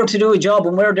 They're there to do a job,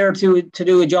 and we're there to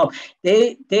do a job.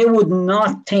 They would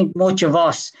not think much of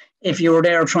us if you were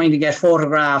there trying to get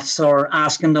photographs or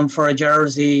asking them for a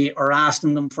jersey or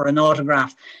asking them for an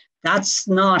autograph. That's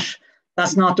not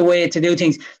the way to do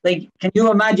things. Like, can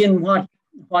you imagine what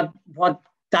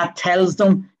that tells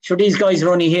them? Sure, these guys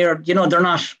are only here. They're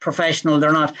not professional.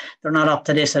 They're not up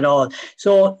to this at all.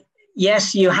 So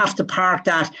yes, you have to park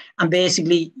that, and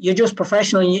basically you're just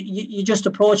professional. You just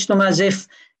approach them as if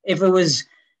it was,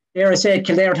 dare I say,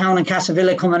 Kildare Town and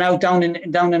Castlevilla coming out down in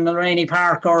Mulroney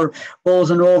Park, or Bowls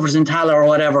and Rovers in Tala or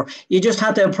whatever. You just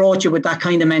have to approach it with that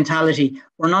kind of mentality.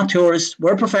 We're not tourists.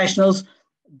 We're professionals.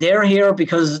 They're here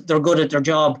because they're good at their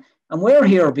job, and we're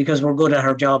here because we're good at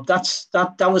our job.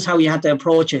 That was how you had to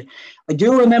approach it. I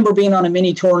do remember being on a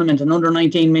mini tournament, an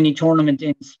under-19 mini tournament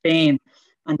in Spain,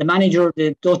 and the manager of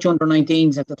the Dutch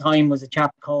under-19s at the time was a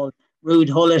chap called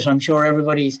Ruud Gullit. I'm sure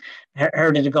everybody's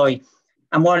heard of the guy.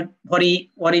 And what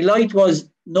he liked was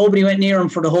nobody went near him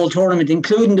for the whole tournament,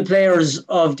 including the players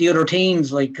of the other teams,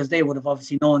 because they would have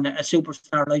obviously known a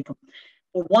superstar like him.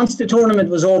 But once the tournament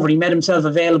was over, he made himself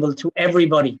available to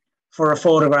everybody for a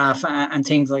photograph and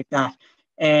things like that.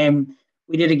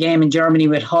 We did a game in Germany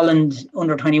with Holland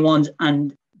under-21s,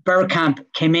 and Bergkamp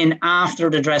came in after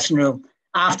the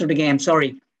game,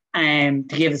 to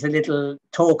give us a little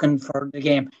token for the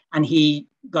game, and he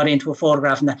got into a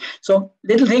photograph and that. So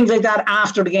little things like that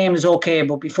after the game is okay,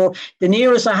 but before, the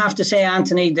nearest, I have to say,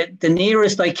 Anthony, the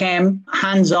nearest I came,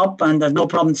 hands up, and there's no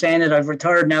problem saying it, I've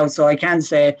retired now, so I can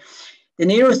say it, the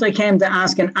nearest I came to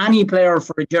asking any player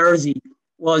for a jersey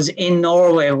was in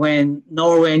Norway, when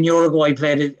Norway and Uruguay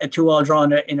played a 2-2 draw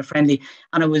in a friendly,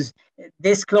 and it was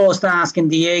this close to asking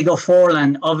Diego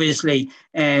Forlan, obviously,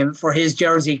 for his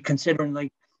jersey, considering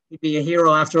he'd be a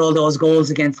hero after all those goals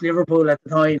against Liverpool at the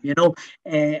time,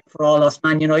 for all us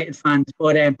Man United fans.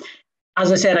 But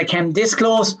as I said, I came this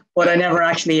close, but I never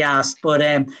actually asked. But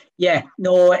as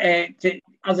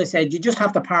I said, you just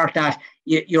have to park that.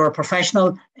 You're a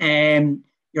professional,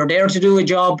 you're there to do a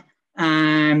job,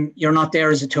 you're not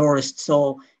there as a tourist.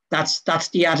 So that's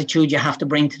the attitude you have to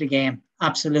bring to the game.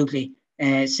 Absolutely.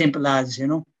 Simple as,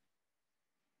 Yeah,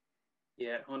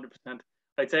 100%.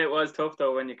 I'd say it was tough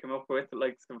though when you come up with the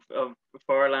likes of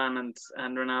Forlan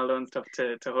and Ronaldo and stuff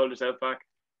to hold yourself back.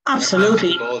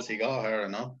 Absolutely. The goals he got her,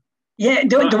 no? Yeah,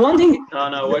 the one thing.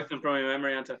 No, wiped them from my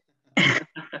memory, Anta.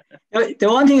 The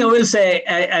one thing I will say,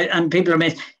 and people are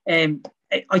missed,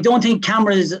 I don't think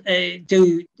cameras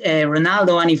do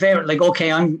Ronaldo any favour.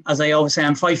 As I always say,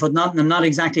 I'm 5 foot nothing. I'm not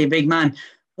exactly a big man,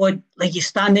 but you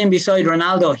stand in beside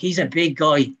Ronaldo, he's a big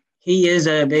guy. He is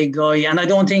a big guy, and I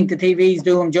don't think the TVs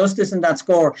do him justice in that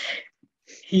score.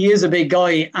 He is a big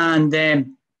guy, and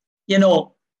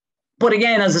But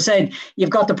again, as I said,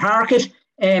 you've got to park it.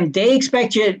 They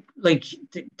expect you,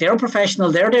 they're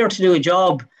professional. They're there to do a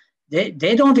job.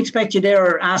 They don't expect you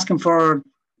there asking for.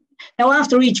 Now,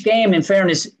 after each game, in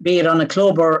fairness, be it on a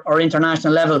club or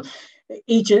international level,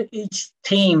 each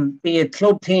team, be it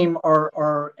club team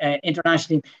or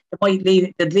international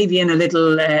team, they'd leave you in a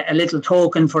little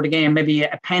token for the game, maybe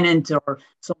a pennant or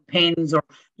some pins, or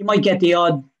you might get the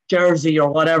odd jersey or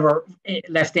whatever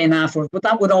left in afterwards. But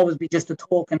that would always be just a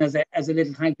token as a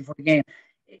little thank you for the game.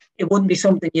 it wouldn't be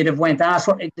something you'd have went asked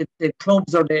for. The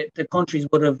clubs or the countries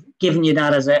would have given you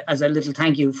that as a little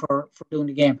thank you for doing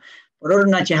the game. But other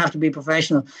than that, you have to be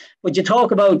professional. But you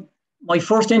talk about my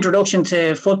first introduction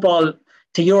to football,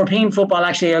 to European football,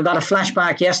 actually, I got a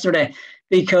flashback yesterday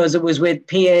because it was with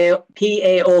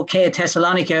PAOK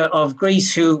Thessalonica of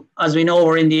Greece, who, as we know,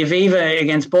 were in the Aviva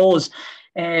against Bowes.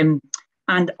 And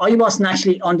I wasn't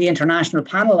actually on the international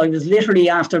panel. I was literally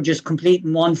after just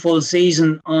completing one full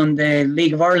season on the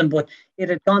League of Ireland, but it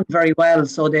had gone very well.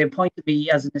 So they appointed me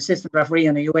as an assistant referee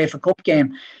in a UEFA Cup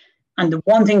game. And the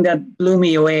one thing that blew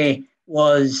me away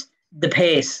was the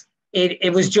pace.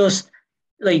 It was just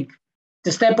like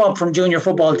the step up from junior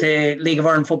football to League of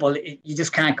Ireland football, you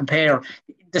just can't compare.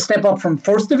 The step up from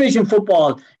first division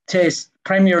football to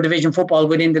Premier Division football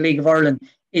within the League of Ireland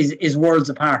is worlds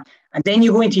apart. And then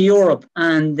you go into Europe,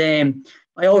 and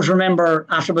I always remember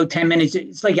after about 10 minutes,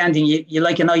 it's like anything, you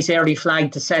like a nice early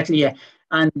flag to settle you.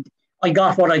 And I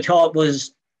got what I thought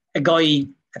was a guy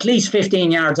at least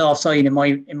 15 yards offside in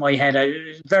my head. It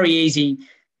was very easy.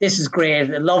 This is great,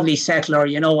 a lovely settler,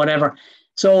 whatever.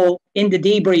 So in the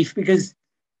debrief, because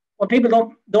what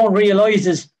people don't realise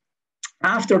is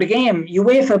after the game,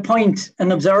 UEFA appoint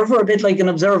an observer, a bit like an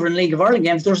observer in League of Ireland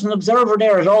games. There's an observer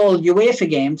there at all UEFA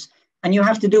games, and you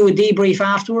have to do a debrief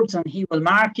afterwards, and he will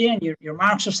mark you, and your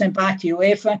marks are sent back to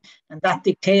UEFA, and that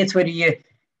dictates whether you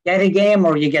get a game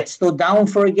or you get stood down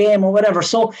for a game or whatever.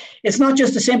 So it's not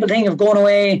just a simple thing of going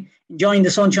away, enjoying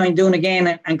the sunshine, doing a game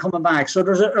and coming back. So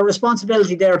there's a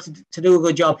responsibility there to do a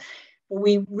good job. But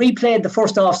we replayed the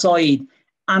first offside,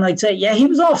 and I'd say, yeah, he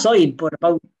was offside, but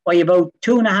by about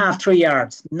 2.5, 3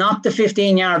 yards, not the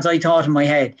 15 yards I thought in my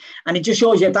head. And it just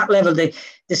shows you at that level, the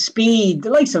speed, the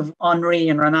likes of Henry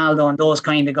and Ronaldo and those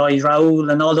kind of guys, Raul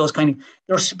and all those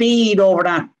their speed over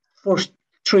that first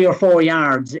 3 or 4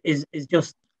 yards is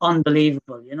just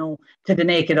unbelievable, to the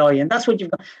naked eye. And that's what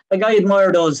you've got. Like, I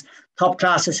admire those top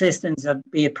class assistants,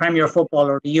 be it Premier Football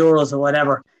or the Euros or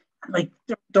whatever. Like,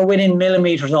 they're within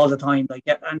millimeters all the time. Like,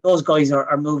 and those guys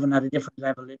are moving at a different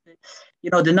level.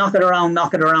 They knock it around,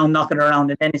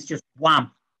 and then it's just wham,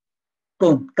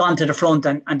 boom, gone to the front,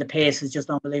 and the pace is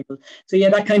just unbelievable. So yeah,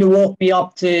 that kind of woke me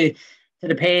up to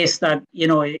the pace that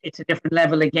it's a different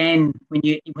level again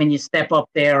when you step up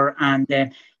there. And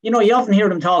you often hear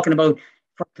them talking about,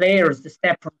 for players, the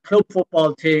step from club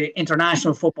football to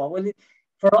international football. Well,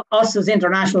 for us as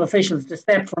international officials, the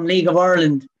step from League of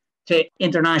Ireland to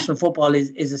international football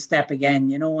is a step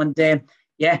again, and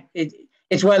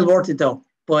it's well worth it though,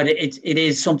 but it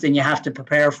is something you have to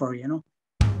prepare for,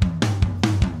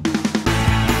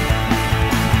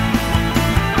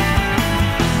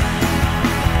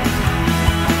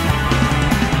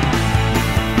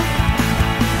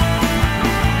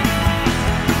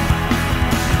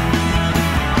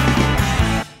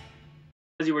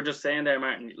 As you were just saying there,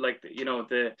 Martin, like,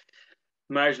 the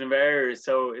margin of error is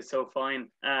so fine.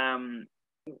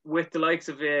 With the likes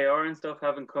of VAR and stuff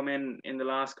having come in the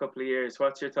last couple of years,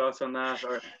 what's your thoughts on that?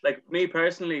 Or, like, me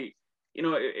personally,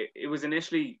 it was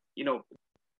initially,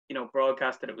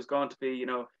 broadcast that it was going to be,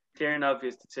 clear and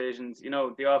obvious decisions.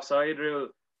 The offside rule,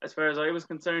 as far as I was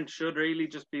concerned, should really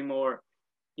just be more,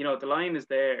 the line is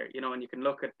there, and you can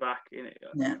look it back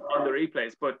on the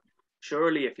replays. But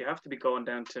surely, if you have to be going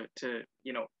down to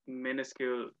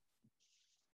minuscule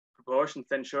proportions,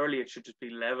 then surely it should just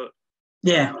be level.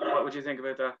 Yeah. What would you think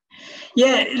about that?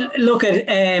 Yeah, look at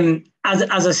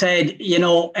as I said,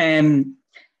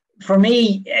 for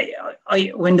me,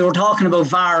 when they were talking about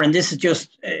VAR, and this is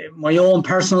just my own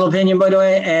personal opinion, by the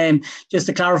way, just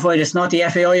to clarify, it's not the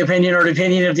FAI opinion or the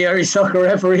opinion of the Irish Soccer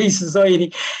Referees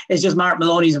Society. It's just Mark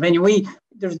Moloney's opinion.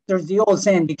 There's the old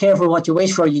saying, be careful what you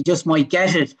wish for, you just might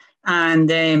get it.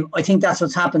 And I think that's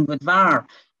what's happened with VAR.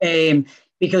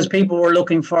 Because people were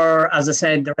looking for, as I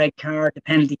said, the red card, the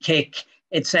penalty kick,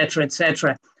 etc.,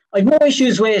 etc. I've no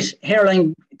issues with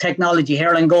hairline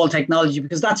goal technology,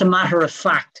 because that's a matter of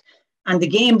fact, and the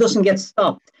game doesn't get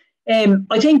stopped.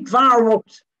 I think VAR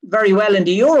worked very well in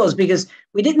the Euros, because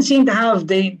we didn't seem to have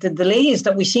the delays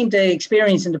that we seem to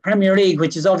experience in the Premier League,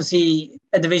 which is obviously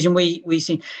a division we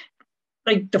see.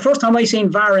 Like, the first time I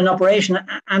seen VAR in operation,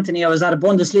 Anthony, I was at a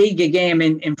Bundesliga game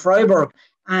in Freiburg,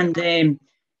 and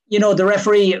the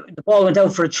referee, the ball went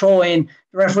out for a throw in,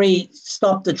 the referee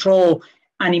stopped the throw,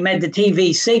 and he made the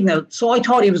TV signal. So I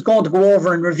thought he was going to go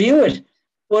over and review it.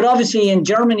 But obviously in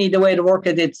Germany, the way they work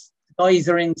it, it's guys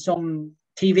are in some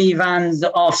TV vans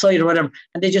offside or whatever,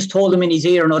 and they just told him in his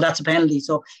ear, no, that's a penalty.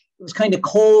 So it was kind of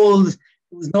cold.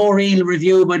 There was no real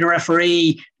review by the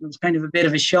referee. It was kind of a bit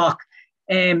of a shock.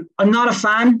 I'm not a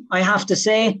fan, I have to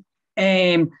say.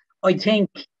 I think,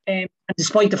 and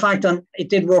despite the fact that it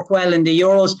did work well in the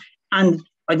Euros, and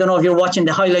I don't know if you're watching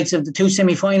the highlights of the 2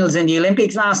 semi-finals in the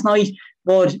Olympics last night,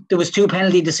 but there was 2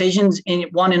 penalty decisions,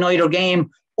 one in either game,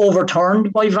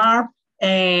 overturned by VAR.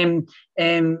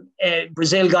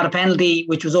 Brazil got a penalty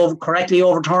which was correctly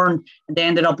overturned, and they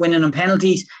ended up winning on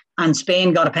penalties. And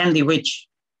Spain got a penalty which,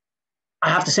 I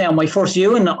have to say, on my first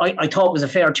viewing, I thought was a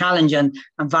fair challenge, and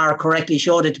VAR correctly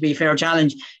showed it to be a fair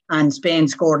challenge. And Spain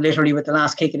scored literally with the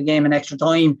last kick of the game in extra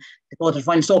time to go to the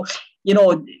final. So,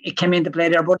 it came into play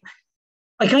there. But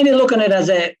I kind of look at it as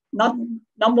not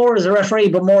more as a referee,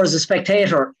 but more as a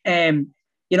spectator.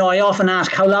 I often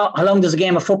ask, how long does a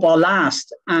game of football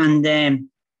last? And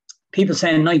people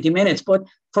saying 90 minutes. But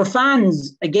for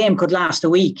fans, a game could last a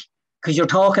week because you're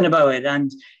talking about it.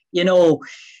 And,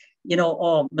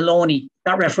 Moloney,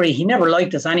 that referee, he never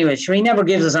liked us anyway. Sure, he never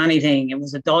gives us anything. It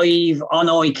was a dive. Oh,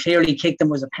 no, he clearly kicked him.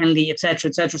 It was a penalty, etc.,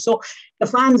 etc. So the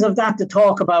fans have that to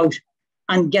talk about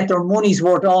and get their money's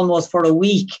worth almost for a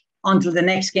week until the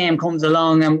next game comes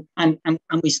along and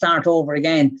we start over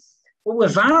again. But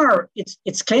with VAR,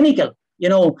 it's clinical.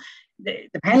 The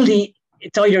penalty,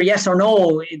 it's either yes or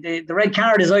no. The red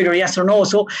card is either yes or no.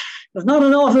 So there's not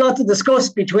an awful lot to discuss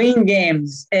between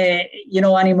games,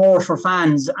 anymore for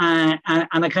fans. And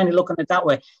I kind of look at it that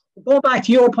way. But go back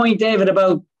to your point, David,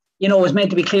 about, it's meant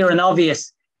to be clear and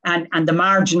obvious. And the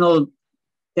marginal,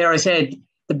 there I said,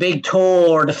 the big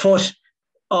toe or the foot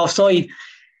offside.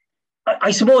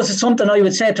 I suppose it's something I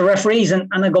would say to referees, and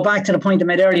I go back to the point I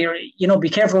made earlier, be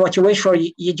careful what you wish for,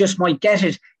 you just might get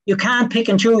it. You can't pick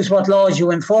and choose what laws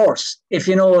you enforce, if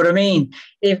you know what I mean.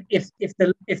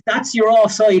 If that's your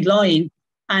offside line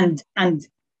and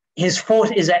his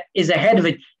foot is ahead of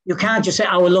it, you can't just say,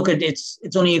 oh, well, look, it's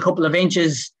only a couple of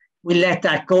inches, we'll let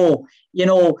that go,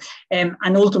 and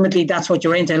ultimately that's what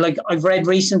you're into. Like I've read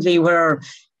recently where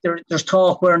there's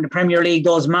talk where in the Premier League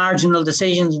those marginal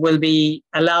decisions will be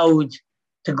allowed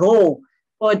to go.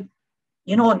 But,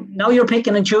 now you're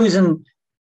picking and choosing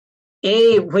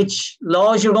which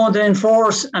laws you're going to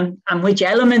enforce and which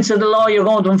elements of the law you're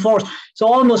going to enforce. So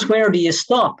almost where do you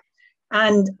stop?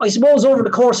 And I suppose over the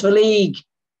course of a league,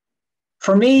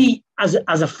 for me as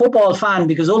a football fan,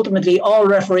 because ultimately all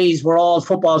referees were all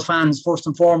football fans first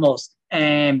and foremost,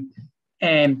 the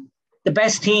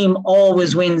best team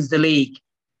always wins the league.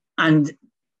 And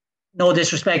no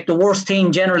disrespect, the worst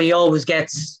team generally always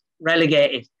gets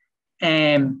relegated.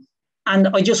 And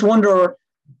I just wonder,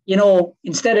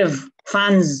 instead of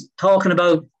fans talking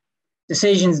about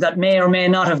decisions that may or may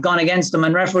not have gone against them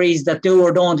and referees that do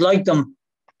or don't like them,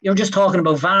 you're just talking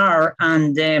about VAR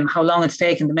and how long it's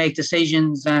taken to make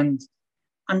decisions. And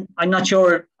I'm not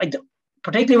sure,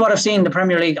 particularly what I've seen in the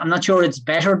Premier League, I'm not sure it's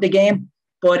bettered the game.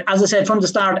 But as I said from the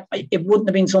start, it wouldn't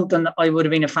have been something that I would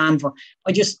have been a fan for.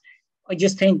 I just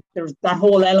think there's that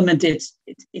whole element. It's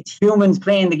humans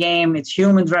playing the game, it's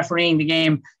humans refereeing the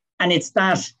game, and it's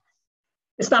that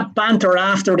banter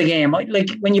after the game.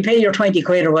 Like when you pay your 20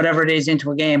 quid or whatever it is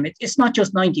into a game, it's not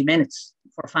just 90 minutes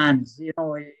for fans.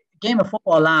 A game of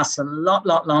football lasts a lot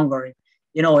longer.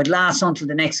 It lasts until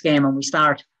the next game and we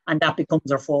start, and that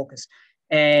becomes our focus.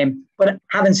 But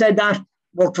having said that,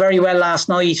 worked very well last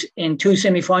night in 2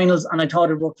 semi-finals, and I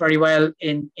thought it worked very well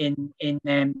in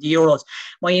the Euros.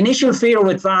 My initial fear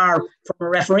with VAR, from a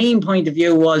refereeing point of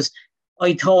view, was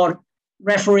I thought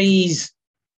referees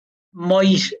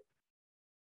might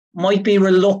be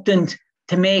reluctant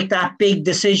to make that big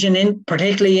decision,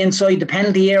 particularly inside the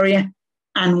penalty area,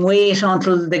 and wait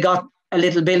until they got a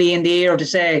little billy in the ear to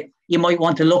say, you might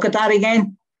want to look at that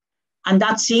again. And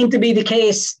that seemed to be the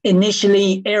case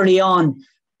initially, early on.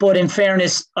 But in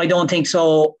fairness, I don't think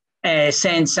so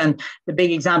since. And the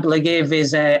big example I give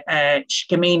is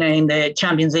Shkamina in the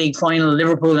Champions League final,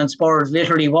 Liverpool and Spurs.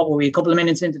 Literally, what were we, a couple of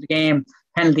minutes into the game,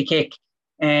 penalty kick.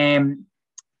 He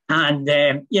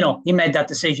made that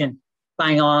decision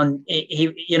bang on.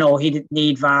 He didn't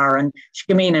need VAR. And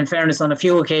Shkamina, in fairness, on a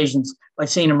few occasions,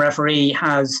 I've seen him referee,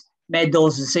 has made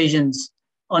those decisions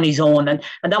on his own. And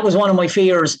that was one of my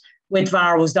fears with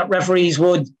VAR, was that referees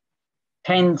would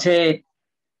tend to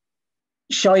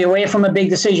shy away from a big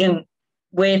decision,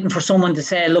 waiting for someone to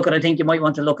say, look, I think you might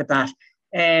want to look at that.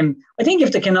 I think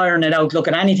if they can iron it out, look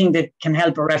at anything that can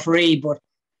help a referee. But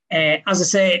as I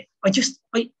say,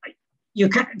 you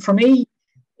can't, for me,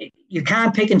 you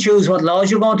can't pick and choose what laws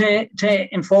you're going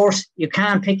to enforce. You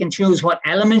can't pick and choose what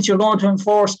elements you're going to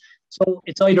enforce. So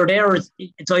it's either there,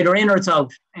 it's either in or it's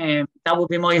out. That would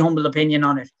be my humble opinion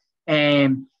on it.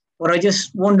 But I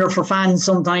just wonder for fans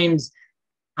sometimes,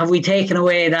 have we taken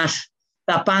away that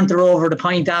banter over the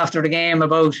point after the game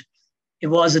about it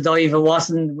was a dive,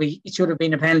 it should have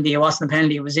been a penalty, it wasn't a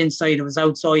penalty, it was inside, it was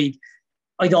outside.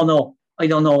 I don't know. I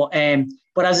don't know.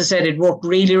 But as I said, it worked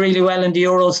really, really well in the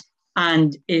Euros,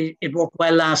 and it worked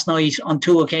well last night on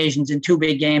 2 occasions in 2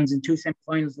 big games in 2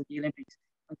 semi-finals of the Olympics,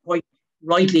 and quite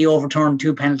rightly overturned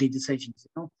 2 penalty decisions.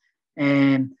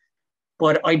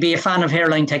 But I'd be a fan of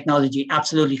hairline technology,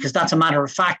 absolutely, because that's a matter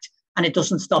of fact, and it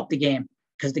doesn't stop the game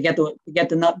because they get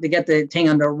the thing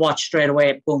on their watch straight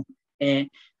away. Boom.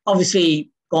 Obviously,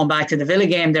 going back to the Villa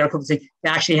game, there, they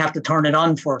actually have to turn it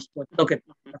on first. But look,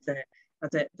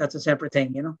 that's a separate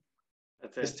thing,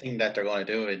 This thing that they're going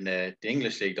to do in the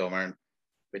English league, though, Martin,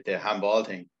 with the handball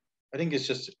thing, I think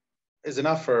is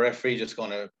enough for a referee just going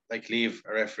to leave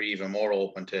a referee even more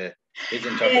open to his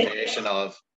interpretation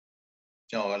of,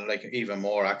 even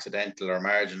more accidental or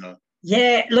marginal.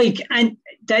 Yeah, and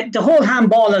the whole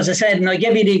handball, as I said, and I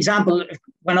gave you the example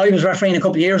when I was refereeing a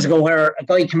couple of years ago, where a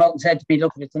guy came out and said to me,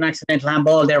 "Look, it's an accidental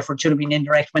handball, therefore it should have been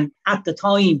indirect." When at the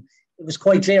time it was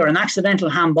quite clear an accidental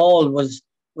handball was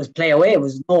play away, it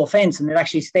was no offence, and it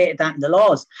actually stated that in the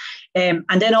laws. And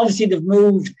then obviously they've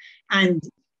moved, and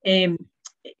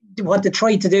what they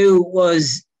tried to do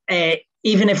was,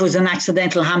 even if it was an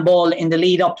accidental handball in the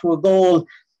lead up to a goal,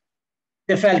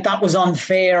 they felt that was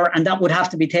unfair and that would have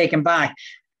to be taken back.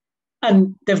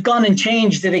 And they've gone and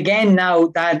changed it again now,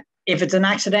 that if it's an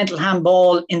accidental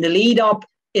handball in the lead up,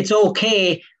 it's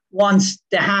okay once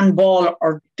the handball,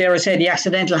 or dare I say the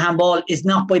accidental handball, is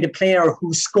not by the player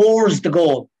who scores the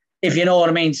goal, if you know what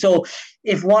I mean. So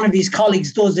if one of these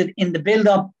colleagues does it in the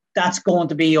build-up, that's going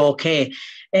to be okay.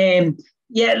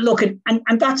 Yeah, look,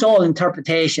 and that's all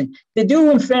interpretation. They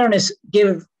do, in fairness,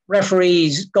 give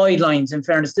referees guidelines, in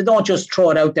fairness. They don't just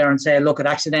throw it out there and say, look, an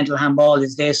accidental handball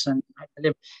is this. And,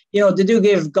 they do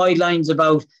give guidelines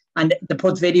about, and they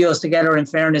put videos together, in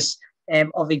fairness,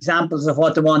 of examples of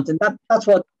what they want. And that's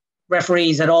what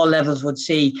referees at all levels would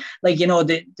see.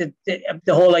 The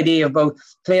whole idea about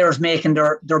players making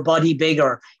their body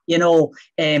bigger,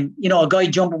 a guy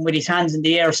jumping with his hands in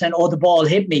the air saying, "Oh, the ball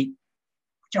hit me."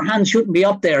 Your hands shouldn't be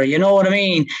up there, you know what I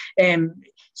mean?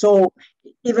 So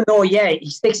even though, he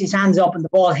sticks his hands up and the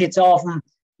ball hits off him,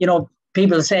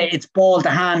 people say it's ball to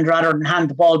hand rather than hand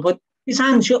to ball, but his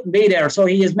hands shouldn't be there. So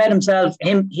he has made himself,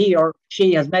 he or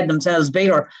she has made themselves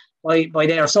bigger by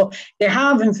there. So they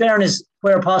have, in fairness,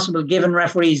 where possible, given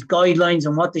referees guidelines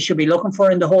on what they should be looking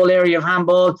for in the whole area of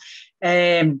handball.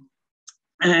 And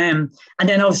then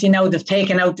obviously now they've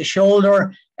taken out the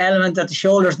shoulder element, that the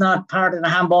shoulder's not part of the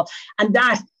handball. And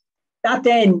that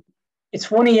then, it's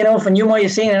funny enough, and you might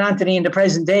have seen it, Anthony, in the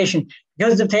presentation,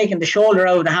 because they've taken the shoulder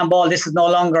out of the handball, this is no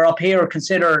longer up here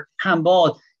considered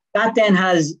handball. That then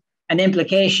has an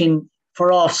implication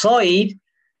for offside,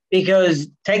 because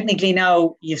technically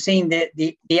now you've seen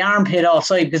the armpit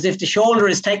offside, because if the shoulder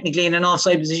is technically in an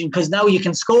offside position, because now you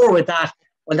can score with that,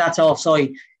 well, that's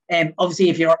offside. Obviously,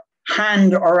 if your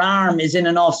hand or arm is in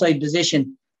an offside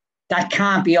position, that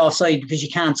can't be offside because you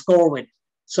can't score with it.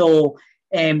 So,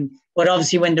 but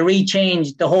obviously when they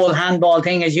rechanged the whole handball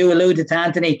thing, as you alluded to,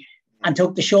 Anthony, and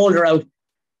took the shoulder out,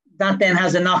 that then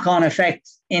has a knock-on effect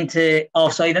into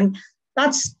offside. And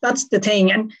that's the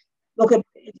thing. And look,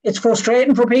 it's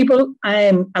frustrating for people.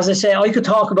 As I say, I could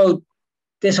talk about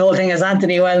this whole thing, as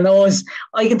Anthony well knows.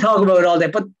 I can talk about it all day,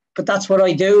 but that's what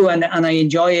I do, and I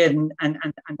enjoy it, and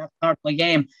that's part of my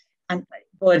game.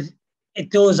 But it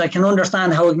does, I can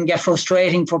understand how it can get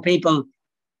frustrating for people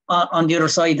on the other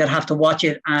side that have to watch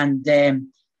it and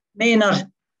may not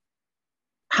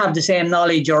have the same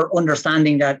knowledge or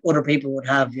understanding that other people would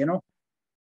have,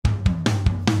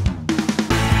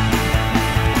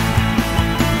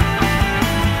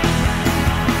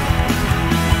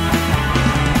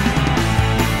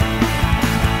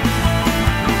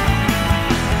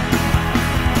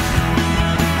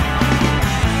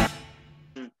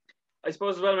 I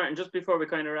suppose as well, Martin, just before we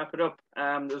kind of wrap it up,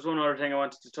 there's one other thing I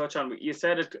wanted to touch on. You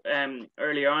said it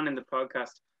earlier on in the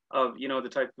podcast of, the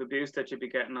type of abuse that you'd be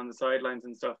getting on the sidelines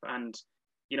and stuff, and,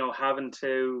 having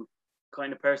to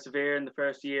kind of persevere in the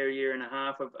first year and a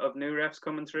half of new refs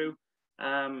coming through.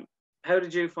 How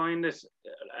did you find it,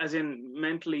 as in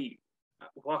mentally,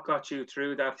 what got you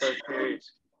through that first period?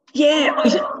 Yeah,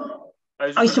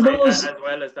 I suppose. As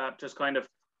well as that, just kind of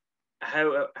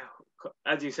how,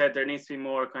 as you said, there needs to be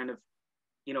more kind of,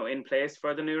 in place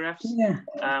for the new refs. Yeah.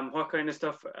 What kind of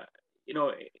stuff,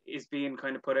 is being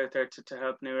kind of put out there to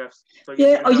help new refs? So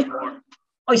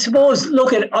I suppose.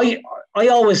 Look, I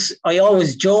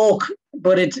always joke,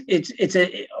 but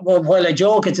while I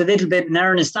joke, it's a little bit in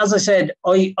earnest. As I said,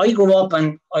 I grew up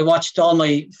and I watched all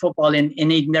my football in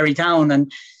Edenderry town, and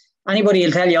anybody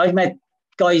will tell you I've met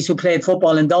guys who played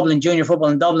football in Dublin, junior football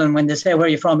in Dublin, when they say, where are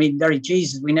you from? Edenderry,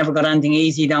 Jesus, we never got anything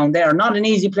easy down there. Not an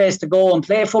easy place to go and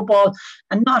play football,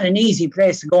 and not an easy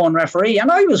place to go and referee.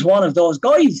 And I was one of those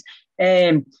guys.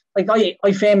 Like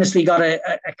I famously got a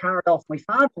card off my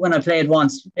father when I played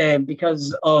once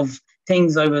because of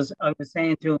things I was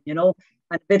saying to him, you know.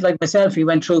 And a bit like myself, he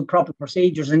went through proper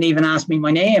procedures and even asked me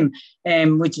my name,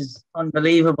 which is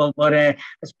unbelievable. But I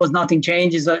suppose nothing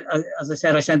changes. As I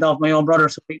said, I sent off my own brother,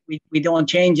 so we don't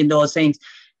change in those things.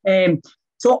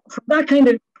 So from that kind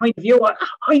of point of view,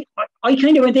 I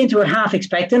kind of went into it half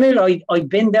expecting it. I'd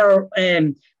been there.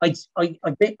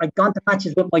 I'd gone to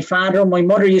matches with my father. My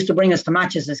mother used to bring us to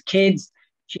matches as kids.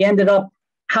 She ended up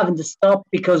having to stop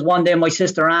because one day my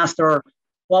sister asked her,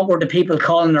 what were the people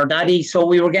calling her daddy? So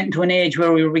we were getting to an age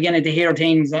where we were beginning to hear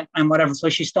things and whatever. So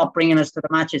she stopped bringing us to the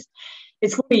matches.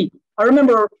 It's funny. I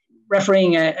remember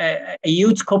refereeing a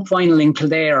youth cup final in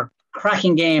Kildare.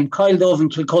 Cracking game. Kyle Dove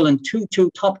and Kilcullen,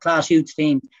 two top-class youth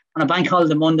teams on a bank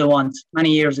holiday Monday once,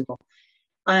 many years ago.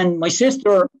 And my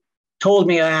sister told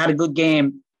me I had a good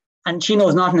game. And she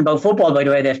knows nothing about football, by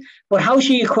the way, Dave. But how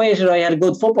she equated I had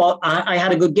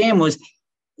a good game was,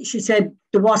 she said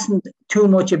there wasn't too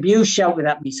much abuse shouted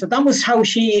at me. So that was how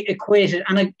she equated.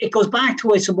 And it goes back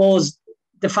to, I suppose,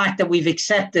 the fact that we've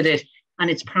accepted it and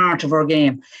it's part of our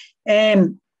game.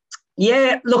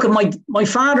 Yeah, look, at my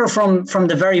father from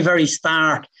the very, very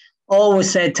start always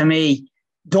said to me,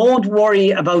 don't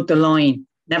worry about the line.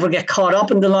 Never get caught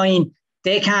up in the line.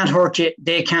 They can't hurt you.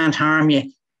 They can't harm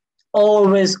you.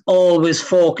 Always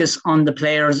focus on the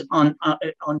players on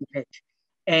the pitch.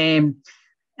 And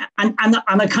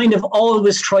I kind of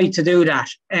always try to do that,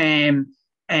 and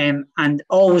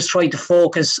always try to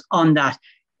focus on that.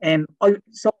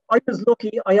 So I was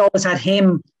lucky. I always had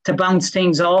him to bounce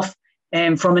things off.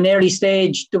 From an early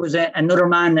stage, there was another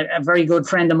man, a very good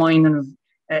friend of mine, and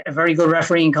a very good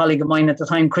refereeing colleague of mine at the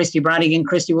time, Christy Bradigan.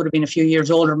 Christy would have been a few years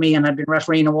older than me and had been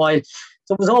refereeing a while.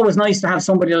 So it was always nice to have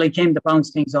somebody like him to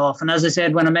bounce things off. And as I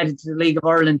said, when I met it to the League of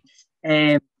Ireland,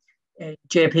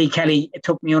 JP Kelly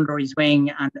took me under his wing,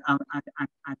 and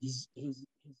his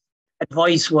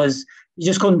advice was, you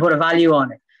just couldn't put a value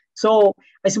on it. So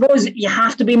I suppose you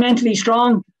have to be mentally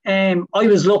strong. I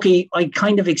was lucky. I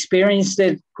kind of experienced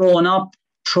it growing up,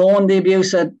 throwing the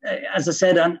abuse, as I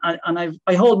said, and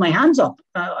I hold my hands up.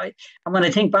 And when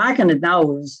I think back on it now, it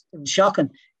was shocking.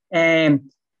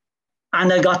 And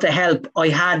I got the help. I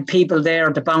had people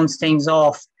there to bounce things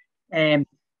off. And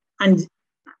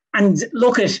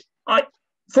look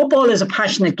football is a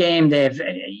passionate game, Dave.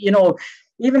 You know,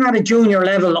 even at a junior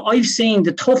level, I've seen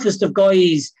the toughest of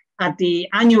guys at the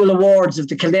annual awards of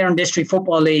the Kildare District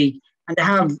Football League, and they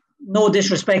have no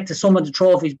disrespect to some of the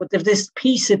trophies, but they've this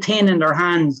piece of tin in their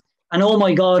hands, and oh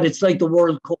my God, it's like the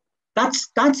World Cup.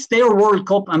 That's their World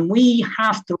Cup, and we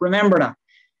have to remember that.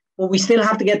 But we still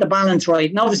have to get the balance right.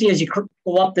 And obviously, as you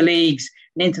go up the leagues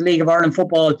and into League of Ireland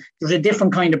football, there's a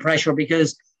different kind of pressure,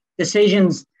 because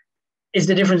decisions is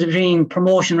the difference between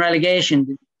promotion and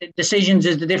relegation. Decisions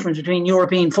is the difference between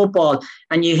European football,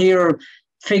 and you hear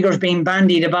figures being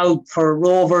bandied about for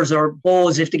Rovers or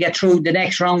Bows if they get through the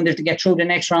next round,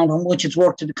 how much it's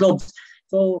worth to the clubs.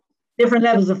 So different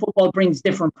levels of football brings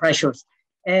different pressures.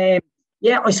 Yeah,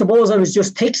 I suppose I was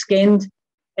just thick-skinned.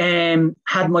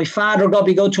 Had my father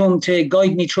go to him to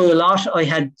guide me through a lot. I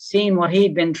had seen what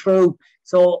he'd been through,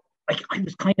 so I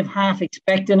was kind of half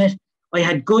expecting it. I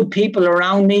had good people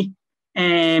around me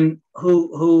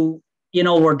who you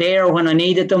know were there when I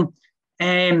needed them,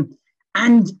 and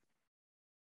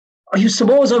I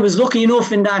suppose I was lucky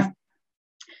enough in that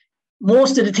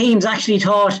most of the teams actually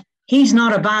thought he's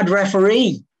not a bad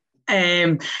referee.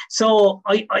 So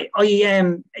I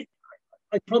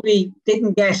probably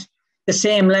didn't get the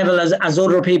same level as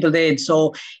other people did.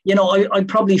 So, you know, I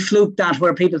probably fluked that,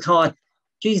 where people thought,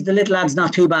 geez, the little lad's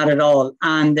not too bad at all.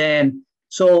 And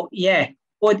so, yeah,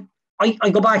 but I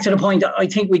go back to the point that I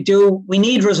think we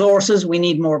need resources, we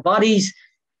need more bodies.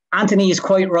 Anthony is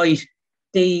quite right.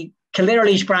 The Kildare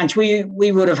Laois branch,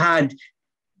 we would have had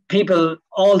people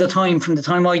all the time from the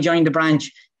time I joined the branch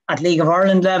at League of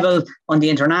Ireland level, on the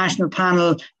international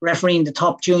panel, refereeing the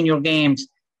top junior games.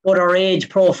 But our age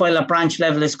profile at branch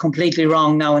level is completely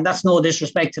wrong now, and that's no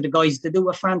disrespect to the guys. They do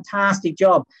a fantastic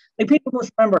job. Like, people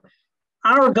must remember,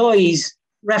 our guys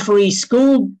referee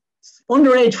school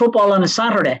underage football on a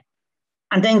Saturday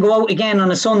and then go out again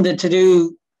on a Sunday to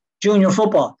do junior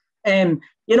football.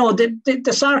 You know,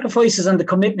 the sacrifices and the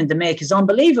commitment they make is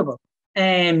unbelievable.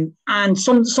 And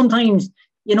sometimes,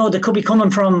 you know, they could be coming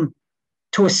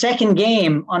to a second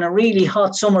game on a really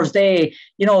hot summer's day,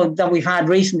 you know, that we've had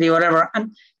recently or whatever.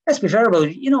 And let's be fair about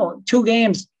it, you know, two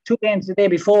games the day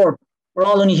before, We're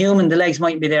all only human. The legs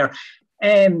mightn't be there.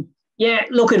 Yeah,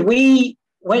 look,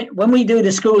 when we do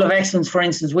the School of Excellence, for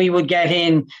instance, we would get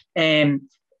in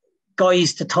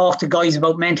guys to talk to guys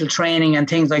about mental training and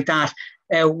things like that.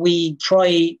 We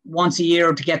try once a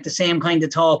year to get the same kind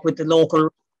of talk with the local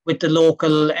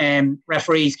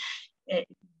referees,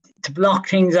 to block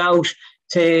things out,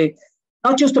 to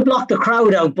not just to block the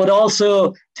crowd out, but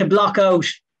also to block out,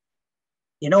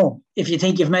 if you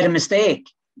think you've made a mistake,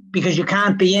 because you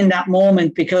can't be in that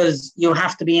moment, because you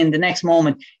have to be in the next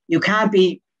moment. You can't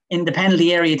be in the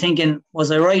penalty area thinking,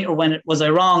 was I right or was I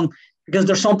wrong? Because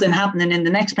there's something happening in the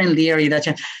next penalty area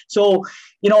So,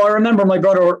 I remember my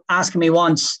brother asking me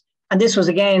once, and this was,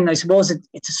 again, I suppose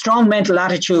it's a strong mental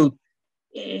attitude.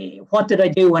 What did I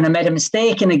do when I made a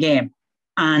mistake in a game?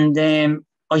 And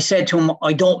I said to him,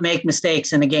 I don't make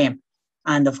mistakes in a game.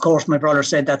 And of course, my brother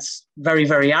said, that's very,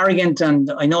 very arrogant.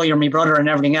 And I know you're my brother and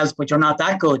everything else, but you're not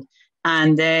that good.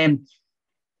 And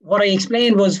what I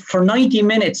explained was, for 90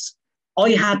 minutes,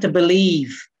 I had to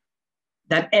believe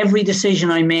that every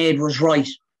decision I made was right.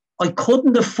 I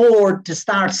couldn't afford to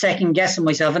start second guessing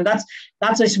myself. And that's,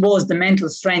 I suppose, the mental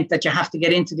strength that you have to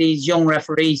get into these young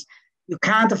referees. You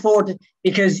can't afford it,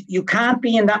 because you can't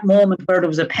be in that moment where there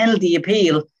was a penalty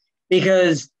appeal,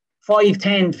 because 5,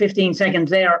 10, 15 seconds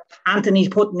there, Anthony's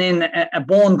putting in a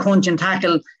bone-crunching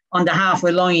tackle on the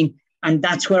halfway line, and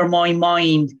that's where my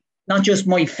mind, not just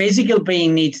my physical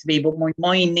being needs to be, but my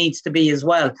mind needs to be as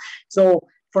well. So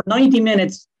for 90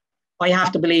 minutes, I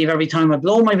have to believe every time I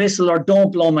blow my whistle or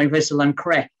don't blow my whistle, I'm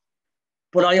correct.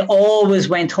 But I always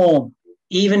went home,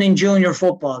 even in junior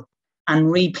football, and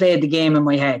replayed the game in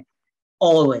my head.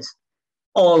 Always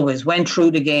went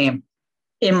through the game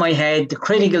in my head, the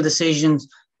critical decisions,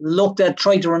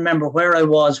 tried to remember where I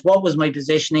was, what was my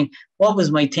positioning, what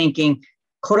was my thinking,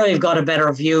 could I have got a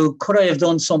better view, could I have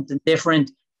done something different,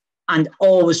 and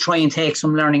always try and take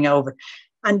some learning out of it.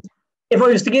 And if I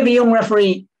was to give a young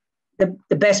referee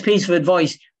the best piece of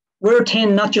advice, we're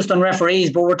thin not just on referees,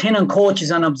 but we're thin on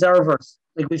coaches and observers.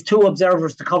 Like, we've 2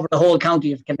 observers to cover the whole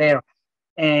county of Kildare.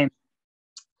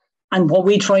 And what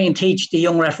we try and teach the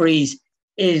young referees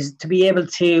is to be able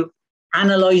to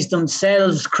analyse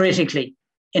themselves critically,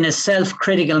 in a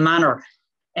self-critical manner,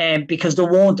 because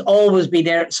there won't always be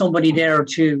somebody there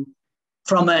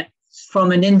from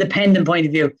an independent point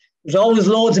of view. There's always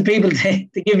loads of people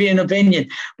to give you an opinion,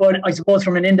 but I suppose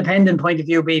from an independent point of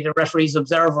view, be the referee's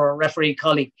observer or referee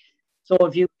colleague. So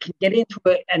if you can get into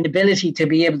an ability to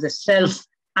be able to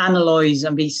self-analyse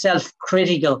and be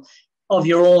self-critical of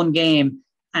your own game,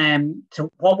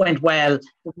 to what went well,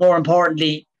 but more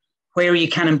importantly, where you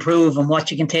can improve and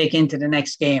what you can take into the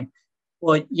next game.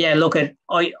 But yeah, look,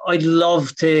 I'd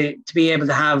love to be able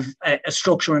to have a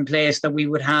structure in place that we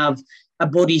would have a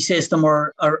buddy system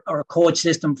or a coach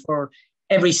system for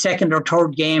every second or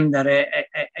third game that a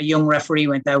young referee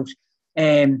went out.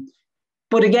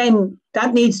 But again,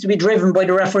 that needs to be driven by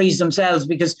the referees themselves,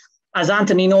 because as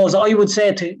Anthony knows, I would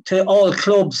say to all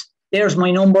clubs, there's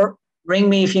my number, ring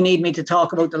me if you need me to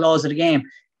talk about the laws of the game.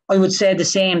 I would say the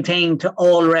same thing to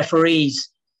all referees.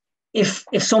 If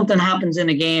something happens in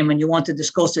a game and you want to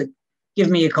discuss it, give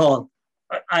me a call.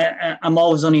 I'm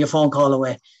always only a phone call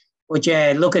away. But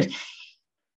yeah, look,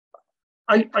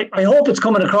 I hope it's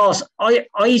coming across.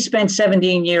 I spent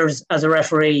 17 years as a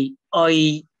referee.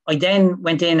 I then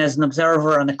went in as an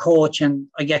observer and a coach, and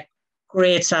I get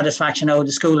great satisfaction out of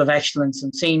the School of Excellence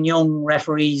and seeing young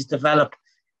referees develop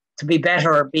to be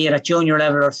better, be it at junior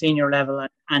level or senior level,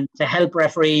 and to help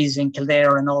referees in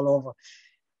Kildare and all over.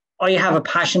 I have a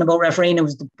passion about refereeing. It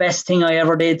was the best thing I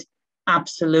ever did.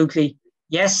 Absolutely.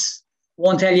 Yes.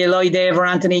 Won't tell you a lie, Dave or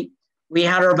Anthony. We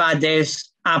had our bad days.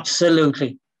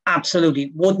 Absolutely.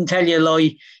 Wouldn't tell you a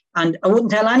lie. And I wouldn't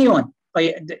tell anyone.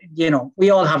 We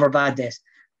all have our bad days.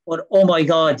 But oh my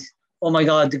God,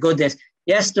 the good days.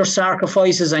 Yes, there's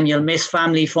sacrifices, and you'll miss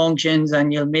family functions,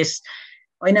 and you'll miss...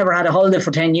 I never had a holiday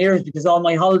for 10 years because all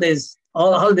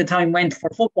the time went for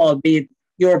football, be it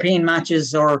European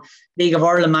matches or League of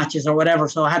Ireland matches or whatever.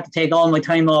 So I had to take all my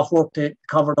time off work to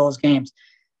cover those games.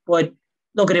 But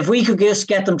look, if we could just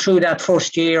get them through that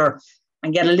first year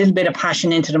and get a little bit of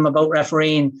passion into them about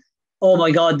refereeing, oh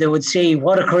my God, they would see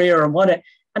what a career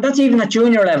and that's even at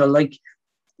junior level. Like,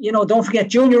 don't forget,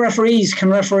 junior referees can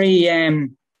referee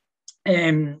in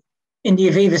the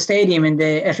Aviva Stadium in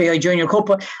the FAI Junior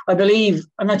Cup. I believe,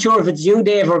 I'm not sure if it's you,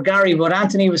 Dave, or Gary, but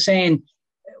Anthony was saying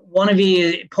one of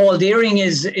you, Paul Deering,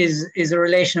 is a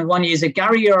relation of one of you. Is it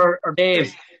Gary or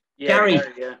Dave? Yeah, Gary.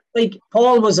 yeah. Like,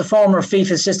 Paul was a former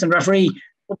FIFA assistant referee,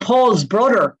 but Paul's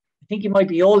brother, I think he might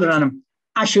be older than him,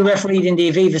 actually refereed in the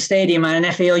Aviva Stadium at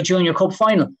an FAI Junior Cup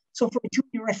final. So for a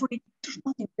junior referee, there's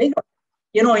nothing bigger.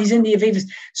 You know, he's in the Avivas.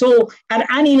 So at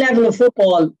any level of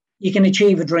football, you can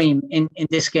achieve a dream in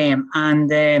this game. And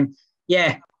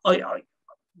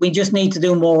we just need to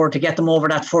do more to get them over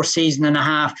that first season and a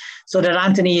half, so that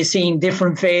Anthony is seeing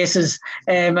different faces,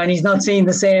 and he's not seeing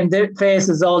the same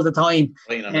faces all the time.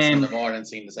 Playing on a Sunday morning,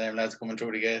 seeing the same lads coming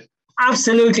through the gate.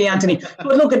 Absolutely, Anthony.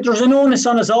 But look, there's an onus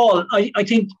on us all. I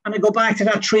think, and I go back to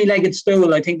that three-legged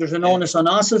stool, I think there's an onus on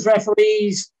us as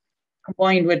referees,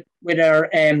 combined with our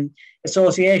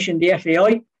association, the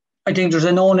FAI. I think there's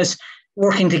an onus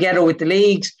working together with the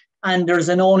leagues, and there's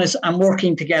an onus and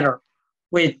working together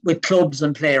with clubs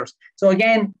and players. So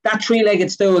again, that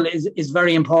three-legged stool is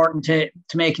very important to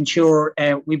making sure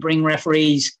we bring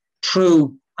referees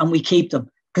through and we keep them,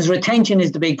 because retention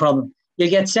is the big problem. You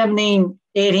get 17,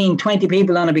 18, 20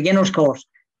 people on a beginner's course,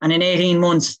 and in 18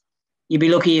 months, you'd be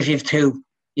lucky if you have 2,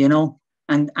 you know,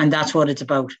 and that's what it's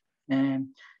about.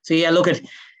 So yeah, look,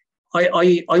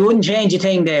 I wouldn't change a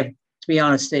thing, Dave, to be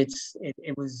honest. It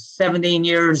was 17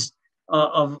 years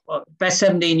of best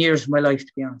 17 years of my life,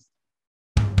 to be honest.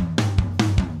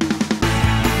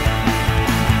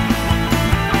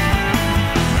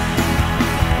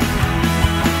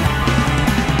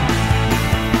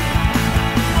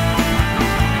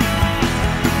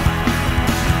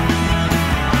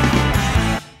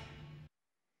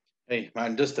 Hey,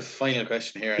 man, just the final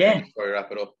question here before we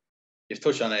wrap it up. You've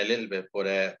touched on it a little bit,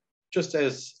 but just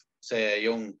as, say, a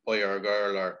young boy or a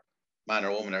girl or man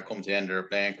or woman that come to the end of their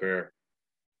playing career,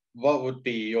 what would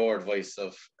be your advice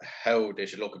of how they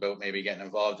should look about maybe getting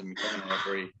involved in becoming a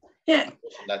referee? Yeah.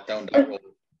 Down that road?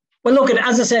 Well, look,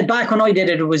 as I said, back when I did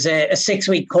it, it was a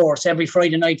 6-week course every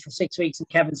Friday night for 6 weeks in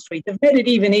Kevin Street. They've made it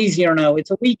even easier now.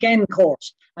 It's a weekend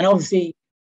course. And obviously,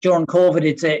 during COVID,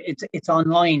 it's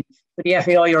online. But the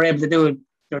FAI are able to do it.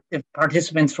 The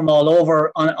participants from all over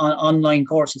on online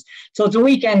courses. So it's a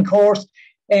weekend course,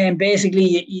 and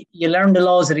basically you learn the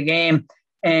laws of the game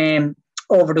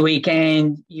over the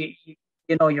weekend. You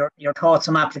know, you're taught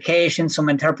some application, some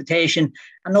interpretation,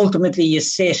 and ultimately you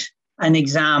sit an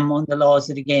exam on the laws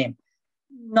of the game.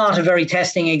 Not a very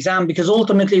testing exam, because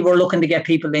ultimately we're looking to get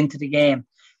people into the game.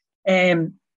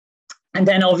 And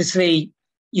then obviously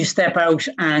you step out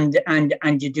and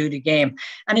you do the game.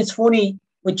 And it's funny,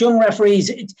 with young referees,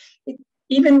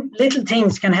 even little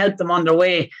things can help them on their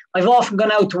way. I've often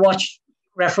gone out to watch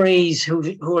referees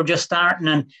who are just starting,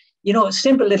 and, you know,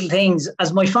 simple little things.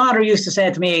 As my father used to say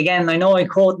to me, again, I know I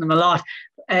quote him a lot,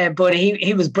 but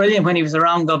he was brilliant when he was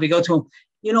around. I'll go to him,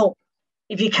 you know,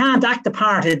 if you can't act the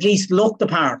part, at least look the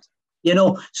part, you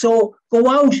know. So go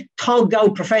out, togged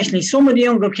out professionally. Some of the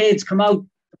younger kids come out,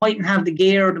 they mightn't have the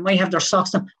gear, they might have their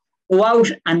socks on. Go out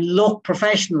and look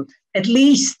professional. At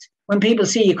least when people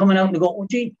see you coming out and they go, oh,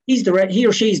 gee, he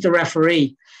or she's the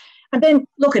referee. And then,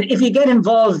 look, if you get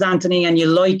involved, Anthony, and you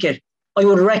like it, I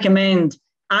would recommend,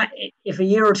 if a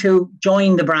year or two,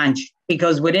 join the branch,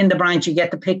 because within the branch you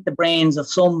get to pick the brains of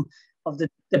some of the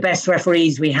best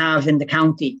referees we have in the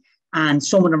county, and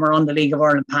some of them are on the League of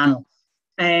Ireland panel.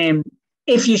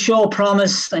 If you show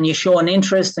promise and you show an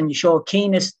interest and you show a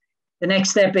keenness, the next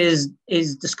step is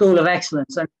the School of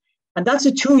Excellence. And that's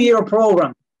a 2-year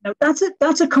program. Now,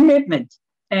 that's a commitment,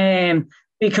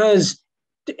 because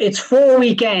it's 4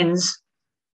 weekends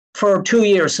for 2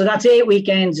 years. So that's 8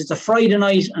 weekends. It's a Friday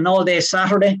night and all day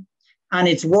Saturday. And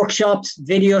it's workshops,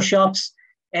 video shops,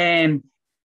 laws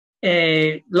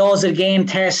of the game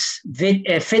tests,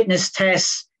 fitness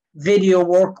tests, video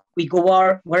work. We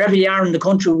go wherever you are in the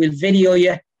country, we'll video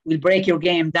you. We'll break your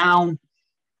game down.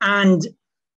 And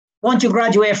once you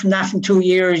graduate from that, from 2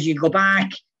 years, you go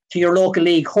back to your local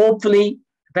league, hopefully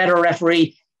a better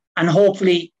referee, and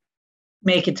hopefully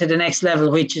make it to the next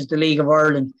level, which is the League of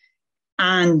Ireland.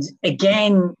 And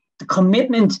again, the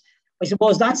commitment, I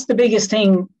suppose that's the biggest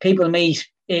thing people meet,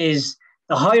 is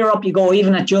the higher up you go,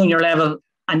 even at junior level,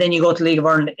 and then you go to League of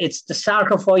Ireland, it's the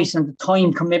sacrifice and the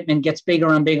time commitment gets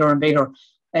bigger and bigger and bigger.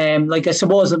 Like, I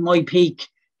suppose at my peak,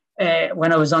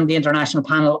 when I was on the international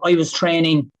panel, I was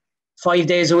training 5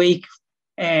 days a week,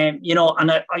 you know,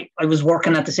 and I was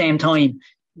working at the same time,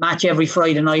 match every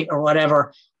Friday night or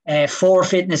whatever, 4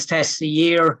 fitness tests a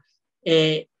year.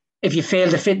 If you fail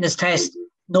the fitness test,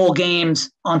 no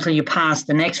games until you pass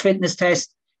the next fitness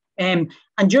test. And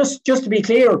just to be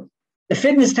clear, the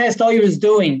fitness test I was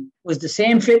doing was the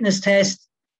same fitness test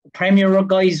the Premier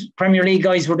League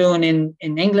guys were doing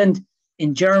in England,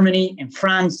 in Germany, in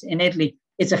France, in Italy.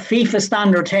 It's a FIFA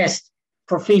standard test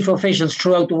for FIFA officials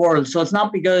throughout the world. So it's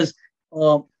not because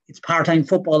it's part-time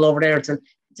football over there. It's a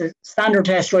standard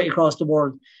test right across the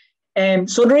world.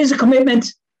 So there is a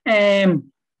commitment.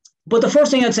 But the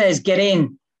first thing I'd say is get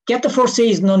in. Get the first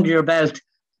season under your belt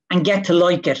and get to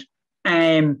like it.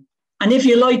 And if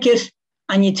you like it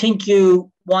and you think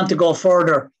you want to go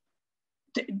further,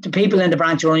 the people in the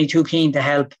branch are only too keen to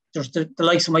help. There's the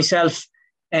likes of myself,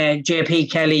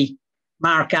 JP Kelly,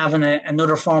 Mark Gavin,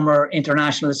 another former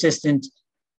international assistant,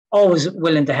 always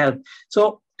willing to help.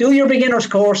 So do your beginner's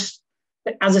course.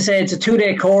 As I said, it's a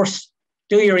 2-day course.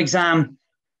 Do your exam.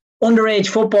 Underage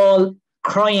football,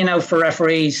 crying out for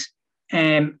referees.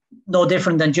 No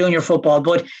different than junior football.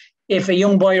 But if a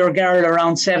young boy or girl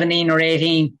around 17 or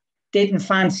 18 didn't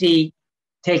fancy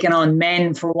taking on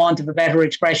men, for want of a better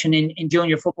expression, in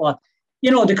junior football,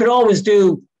 they could always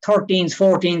do 13s,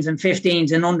 14s and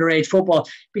 15s in underage football.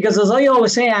 Because as I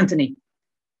always say, Anthony,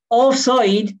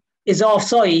 offside is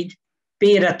offside,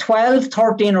 be it at 12,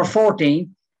 13 or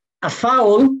 14. A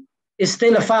foul is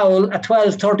still a foul at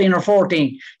 12, 13 or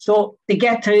 14. So they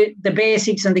get to the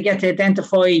basics and they get to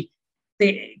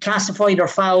classify their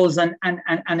fouls and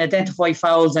identify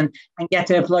fouls and get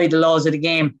to apply the laws of the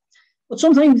game. But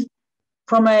sometimes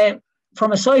from a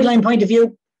sideline point of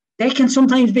view, they can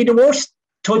sometimes be the worst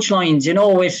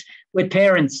touchlines, with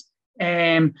parents.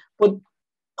 But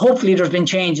hopefully there's been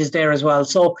changes there as well.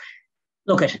 So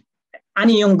look at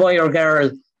any young boy or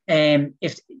girl,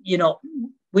 if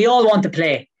we all want to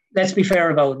play. Let's be fair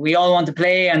about it. We all want to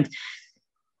play, and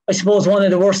I suppose one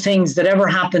of the worst things that ever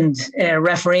happened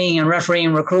refereeing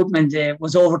recruitment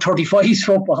was over 35s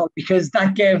football, because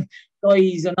that gave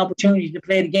guys an opportunity to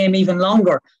play the game even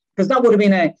longer, because that would have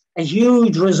been a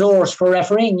huge resource for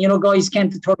refereeing. Guys came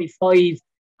to 35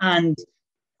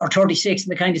 or 36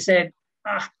 and they kind of said,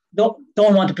 don't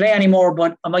want to play anymore,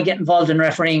 but I might get involved in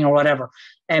refereeing or whatever.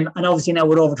 And obviously now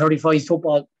with over 35s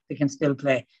football, they can still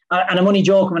play. And I'm only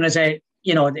joking when I say,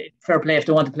 fair play if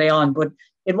they want to play on, but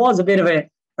it was a bit of a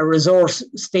resource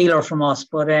stealer from us.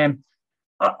 But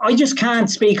I just can't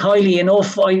speak highly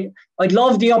enough. I'd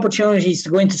love the opportunities to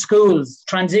go into schools,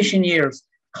 transition years,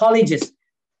 colleges,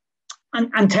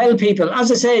 and tell people.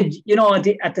 As I said,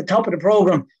 at the top of the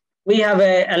programme, we have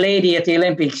a lady at the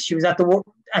Olympics. She was at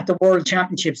the World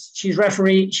Championships. She's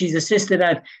referee. She's assisted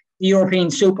at the European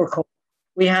Super Cup.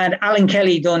 We had Alan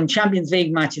Kelly done Champions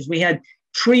League matches. We had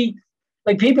 3,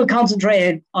 people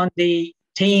concentrated on the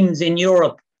teams in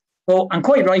Europe, and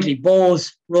quite rightly,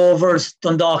 Bows, Rovers,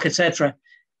 Dundalk, etc.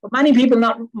 But many people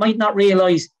might not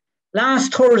realise,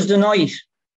 last Thursday night,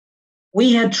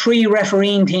 we had 3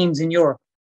 refereeing teams in Europe.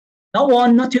 Not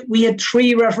 1, not 2. We had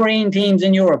 3 refereeing teams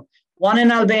in Europe. 1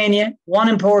 in Albania, 1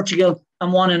 in Portugal,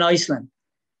 and 1 in Iceland.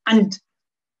 And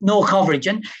no coverage.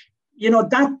 And,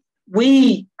 that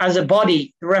we, as a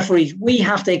body, the referees, we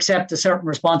have to accept a certain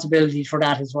responsibility for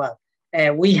that as well.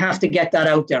 We have to get that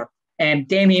out there.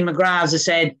 Damien McGrath, as I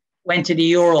said, went to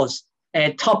the Euros.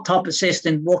 Top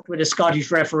assistant, worked with a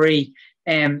Scottish referee.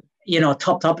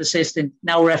 Top assistant,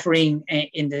 now refereeing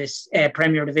in this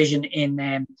Premier Division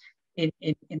in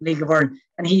League of Ireland.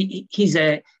 And he's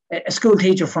a school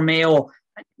teacher from Mayo.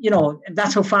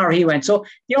 That's how far he went. So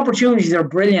the opportunities are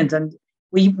brilliant, and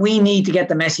we need to get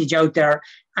the message out there.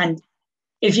 And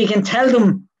if you can tell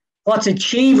them what's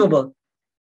achievable,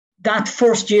 that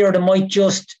first year they might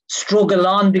just struggle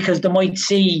on, because they might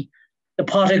see the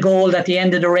pot of gold at the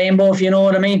end of the rainbow, if you know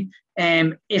what I mean.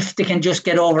 If they can just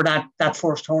get over that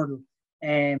first hurdle.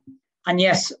 And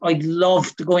yes, I'd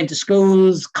love to go into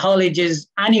schools, colleges,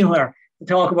 anywhere to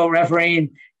talk about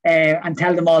refereeing and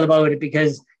tell them all about it,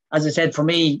 because, as I said, for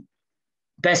me,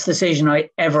 best decision I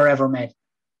ever made.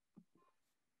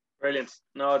 Brilliant.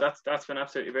 No, that's been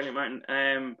absolutely brilliant,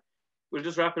 Martin. We'll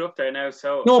just wrap it up there now.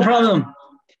 So no problem.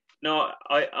 No,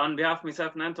 on behalf of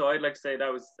myself and Anto, I'd like to say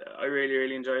I really,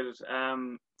 really enjoyed it.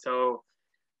 So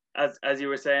as you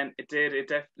were saying, it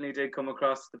definitely did come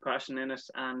across the passion in it,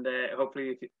 and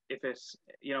hopefully if it,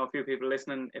 a few people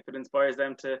listening, if it inspires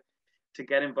them to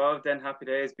get involved, then happy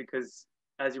days, because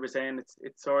as you were saying,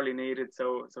 it's sorely needed.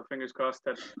 So fingers crossed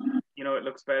that it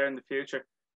looks better in the future.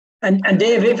 And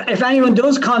Dave, if anyone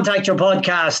does contact your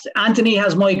podcast, Anthony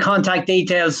has my contact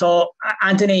details. So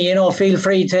Anthony, feel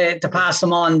free to pass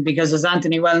them on, because as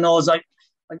Anthony well knows,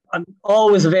 I'm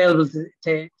always available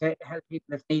to help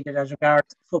people if needed as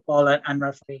regards football and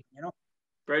refereeing.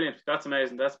 Brilliant. That's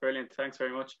amazing. That's brilliant. Thanks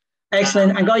very much.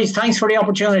 Excellent. And guys, thanks for the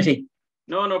opportunity.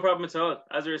 No problem at all.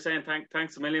 As we were saying,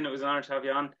 thanks a million. It was an honour to have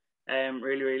you on.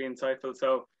 Really, really insightful.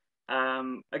 So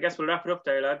I guess we'll wrap it up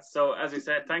there, lads. So as we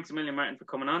said, thanks a million, Martin, for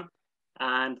coming on.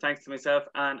 And thanks to myself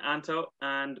and Anto.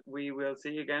 And we will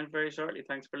see you again very shortly.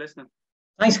 Thanks for listening.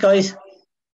 Thanks, guys.